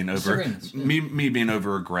me being over Disagreements, yeah. me being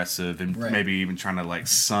over aggressive and Right. maybe even trying to like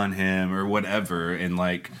sun him or whatever, and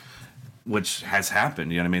like which has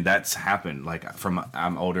happened. You know what I mean? That's happened. Like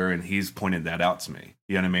I'm older, and he's pointed that out to me.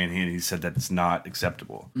 You know what I mean? He said that's not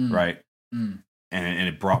acceptable, right? Mm. And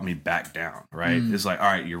it brought me back down, right? Mm. It's like, all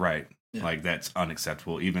right, you're right. Yeah. Like that's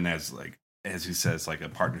unacceptable, even as he says, like a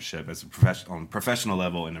partnership, as a professional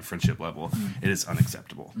level and a friendship level, it is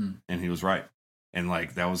unacceptable. Mm. And he was right. And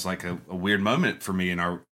like that was like a weird moment for me in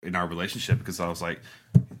our relationship, because I was like,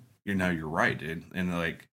 you're right, dude. And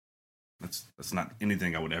like that's not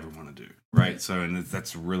anything I would ever want to do, right? Right. So and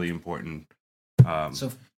that's really important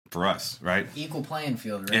So for us, right? equal playing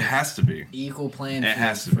field, right? It has to be. Equal playing It field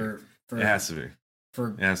has to be. for It has to be. for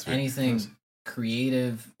It has to be. anything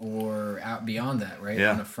creative or out beyond that, right?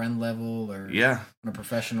 Yeah. On a friend level or Yeah. on a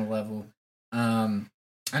professional level, and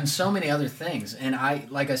so many other things. And I,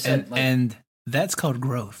 like I said, And that's called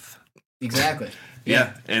growth. Exactly.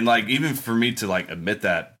 Yeah. And like, even for me to like admit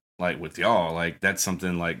that, like with y'all, like that's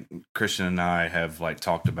something like Christian and I have like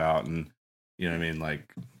talked about, and you know what I mean?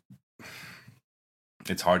 Like,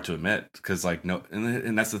 it's hard to admit because like, no,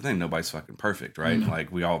 and that's the thing. Nobody's fucking perfect, right? No.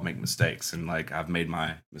 Like we all make mistakes, and like I've made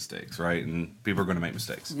my mistakes, right? And people are going to make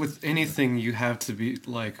mistakes. With anything, you have to be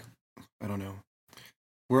like, I don't know.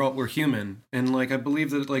 We're human, and like I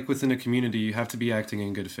believe that like within a community, you have to be acting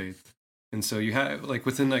in good faith, and so you have like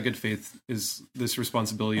within that good faith is this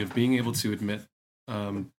responsibility of being able to admit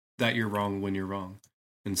that you're wrong when you're wrong,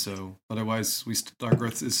 and so otherwise our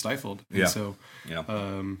growth is stifled. And Yeah. So Yeah.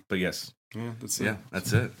 But yes, yeah, that's it. yeah,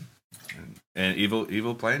 that's it. And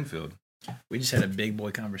evil playing field. We just had a big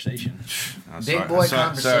boy conversation. Oh, Big boy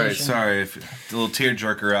conversation. Sorry, if a little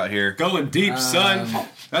tearjerker out here. Going deep, son.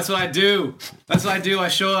 That's what I do. That's what I do. I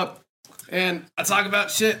show up and I talk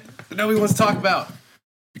about shit that nobody wants to talk about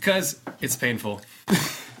because it's painful.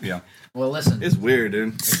 Yeah, Well, listen. it's weird,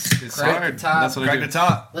 dude. It's Crack hard. the top. That's what I Crack do. the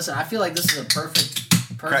top. Listen, I feel like this is a perfect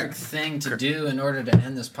Crack. thing to do in order to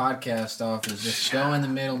end this podcast off. Is just go in the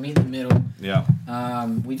middle, meet in the middle. Yeah,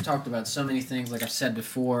 We've talked about so many things. Like I've said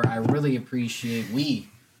before, we really appreciate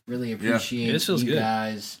This feels you good.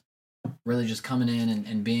 guys really just coming in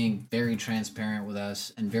and being very transparent with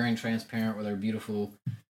us and very transparent with our beautiful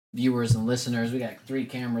viewers and listeners. We got 3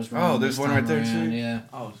 cameras rolling. Oh, there's this one time right there, around, too? Yeah.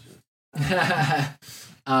 Oh shit.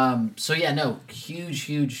 So yeah, no,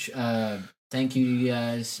 huge thank you to you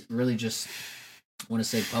guys. Really just want to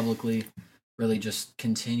say publicly, really just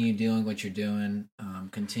continue doing what you're doing.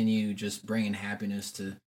 Continue just bringing happiness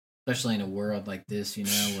to, especially in a world like this, you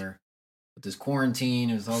know, where with this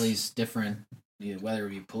quarantine, with all these different, whether it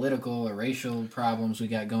be political or racial problems we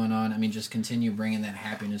got going on. I mean, just continue bringing that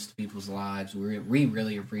happiness to people's lives. We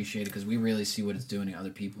really appreciate it because we really see what it's doing to other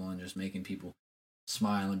people and just making people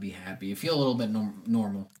smile and be happy. You feel a little bit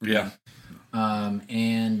normal. Yeah.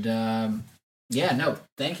 Yeah, no,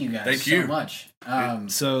 thank you guys Thank so you. much.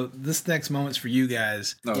 So this next moment's for you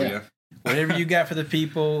guys. Oh Yeah. yeah. Whatever you got for the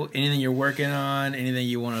people, anything you're working on, anything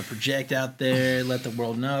you want to project out there, let the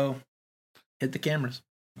world know. Hit the cameras.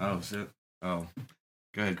 Oh shit. Oh,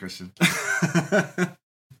 go ahead, Christian. I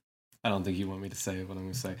don't think you want me to say what I'm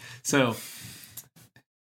going to say. So,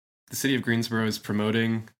 the city of Greensboro is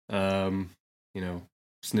promoting, snitching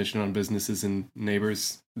on businesses and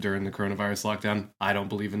neighbors during the coronavirus lockdown. I don't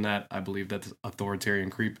believe in that. I believe that's authoritarian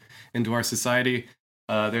creep into our society.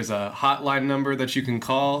 There's a hotline number that you can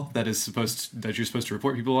call that you're supposed to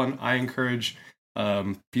report people on. I encourage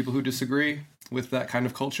people who disagree with that kind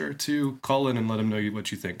of culture to call in and let them know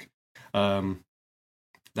what you think.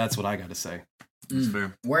 That's what I got to say. That's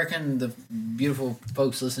fair. Where can the beautiful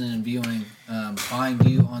folks listening and viewing find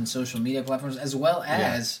you on social media platforms, as well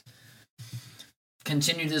as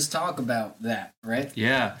continue this talk about that, right?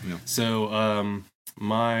 Yeah. Yeah. So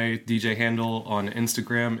my DJ handle on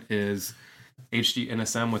Instagram is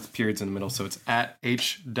HDNSM with periods in the middle. So it's at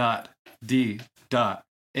H.D.N.S.M.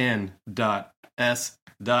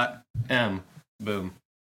 Boom.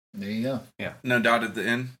 There you go. No dot at the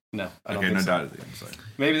end. No, I don't Okay, think no so. dot at the end. Sorry.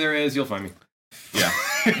 Maybe there is. You'll find me. Yeah.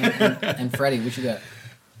 And Freddie, what you got?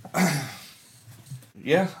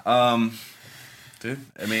 Yeah. Dude,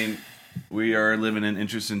 I mean, we are living in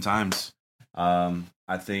interesting times.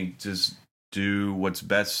 I think just do what's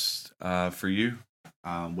best for you.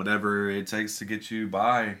 Whatever it takes to get you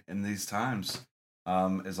by in these times.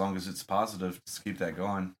 As long as it's positive, just keep that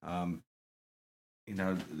going.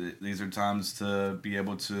 These are times to be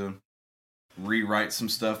able to rewrite some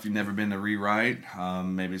stuff you've never been to rewrite.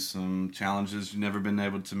 Maybe some challenges you've never been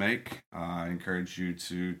able to make. I encourage you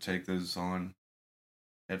to take those on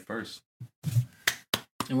head first.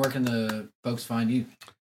 And where can the folks find you?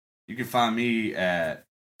 You can find me at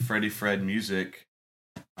Freddie Fred Music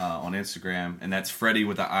on Instagram, and that's Freddie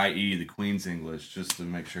with the IE, the Queen's English, just to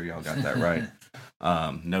make sure y'all got that right.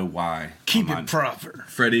 No Y. Keep on mine. it proper.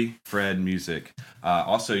 Freddie Fred Music.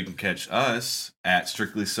 Also, you can catch us at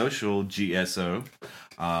Strictly Social GSO.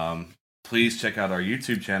 Please check out our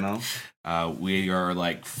YouTube channel. We are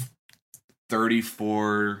like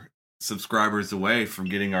 34 subscribers away from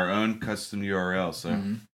getting our own custom URL. So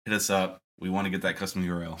hit us up. We want to get that custom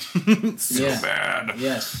URL so Yeah. bad.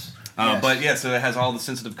 Yes. But yeah, so it has all the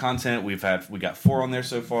sensitive content. We got 4 on there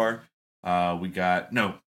so far.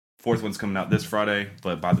 Fourth one's coming out this Friday,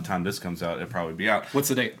 but by the time this comes out, it'll probably be out. What's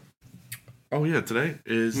the date? Oh yeah, today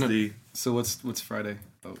is the So what's Friday?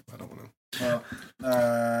 Oh, I don't know. Well,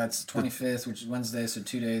 it's 25th, which is Wednesday, so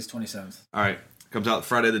 2 days, 27th. all right. Comes out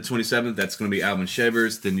Friday the 27th. That's going to be Alvin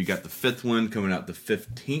Shavers. Then you got the 5th one coming out the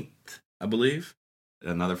 15th, I believe.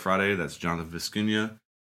 Another Friday. That's Jonathan Viscuña.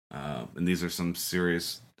 And these are some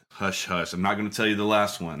serious hush, hush. I'm not going to tell you the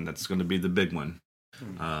last one. That's going to be the big one.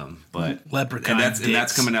 But Leprechaun and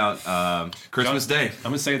that's coming out Christmas Day. I'm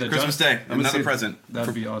gonna say that Christmas Day. Another present.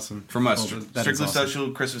 That'd be awesome from us. That is Strictly awesome.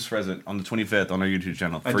 Social Christmas present on the 25th on our YouTube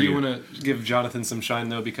channel. I do want to give Jonathan some shine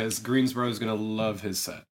though, because Greensboro is gonna love his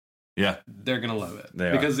set. Yeah, they're gonna love it They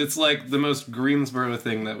are. because it's like the most Greensboro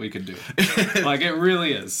thing that we could do. Like it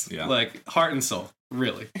really is. Yeah. Like heart and soul,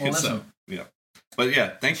 really. Well, So listen. yeah. But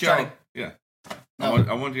yeah, thanks Sorry. y'all. Yeah, No.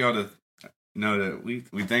 I want y'all to know that we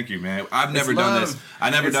thank you, man. I've never It's done love. this.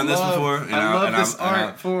 I've never It's done this love. before. And I love and this I'm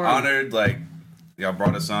art form. honored. Like y'all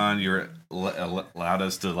brought us on. You're allowed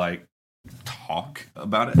us to like talk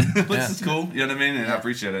about it, which Yeah. is cool. You know what I mean? And I Yeah.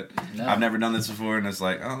 appreciate it. No, I've never done this before, and it's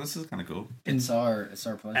like, oh, this is kind of cool. it's our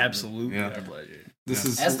pleasure. Absolutely Yeah. our pleasure. this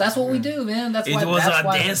is That's what we do, man. That's It why. was that's our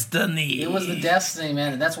why, destiny. It was the destiny,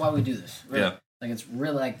 man, and that's why we do this. Really. Yeah. Like it's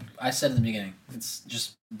really like I said in the beginning. It's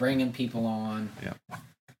just bringing people on. Yeah.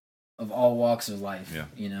 Of all walks of life. Yeah.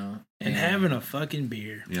 You know. And having a fucking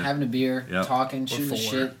beer. Yeah. having a beer, Yeah. talking, shooting the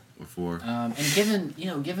four. shit, Before. and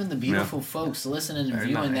giving the beautiful folks listening and Very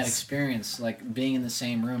viewing that nice. experience, like being in the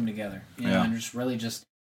same room together, you know, Yeah. and just really just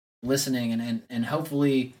listening and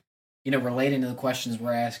hopefully, you know, relating to the questions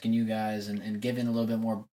we're asking you guys and giving a little bit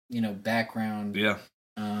more, you know, background Yeah.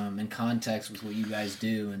 and context with what you guys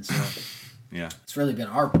do, and so Yeah. it's really been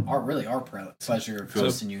our pleasure of Cool.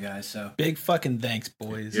 hosting you guys. So Big fucking thanks,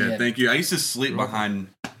 boys. Yeah. Yeah. Thank you. I used to sleep behind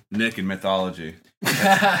Nick in mythology.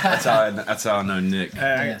 That's how I know Nick.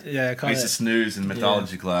 Yeah, I I call used to it snooze in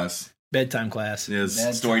mythology class. bedtime class. It was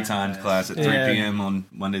Bedtime story time class. class at 3 Yeah. p.m. on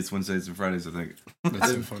Mondays, Wednesdays, and Fridays, I think.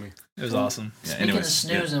 that's so funny. It was awesome. Yeah, Speaking of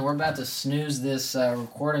snoozing, we're about to snooze this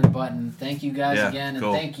recording button. Thank you guys Yeah, again, and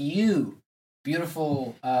cool. thank you,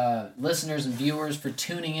 beautiful listeners and viewers, for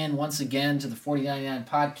tuning in once again to the 4099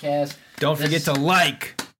 podcast. Don't This- forget to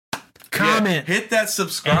like, comment, hit that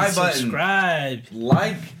subscribe and button. subscribe.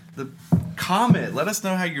 Like the comment. Let us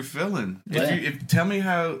know how you're feeling. Yeah. Tell me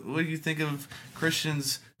what you think of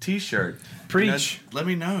Christian's T-shirt. Preach. Let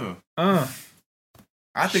me know. Uh,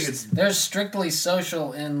 I think it's There's strictly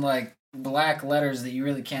social in like black letters that you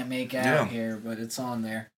really can't make out Yeah. here, but it's on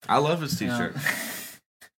there. I love his T-shirt.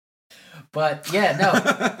 But yeah,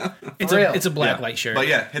 no, it's real. a black Yeah. light shirt. But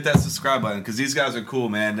yeah, hit that subscribe button because these guys are cool,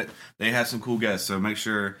 man. They have some cool guests, so make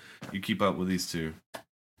sure you keep up with these two.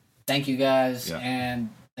 thank you guys, Yeah. and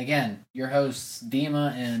again, your hosts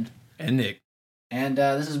Dima and Nick. and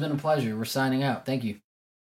this has been a pleasure. We're signing out. Thank you.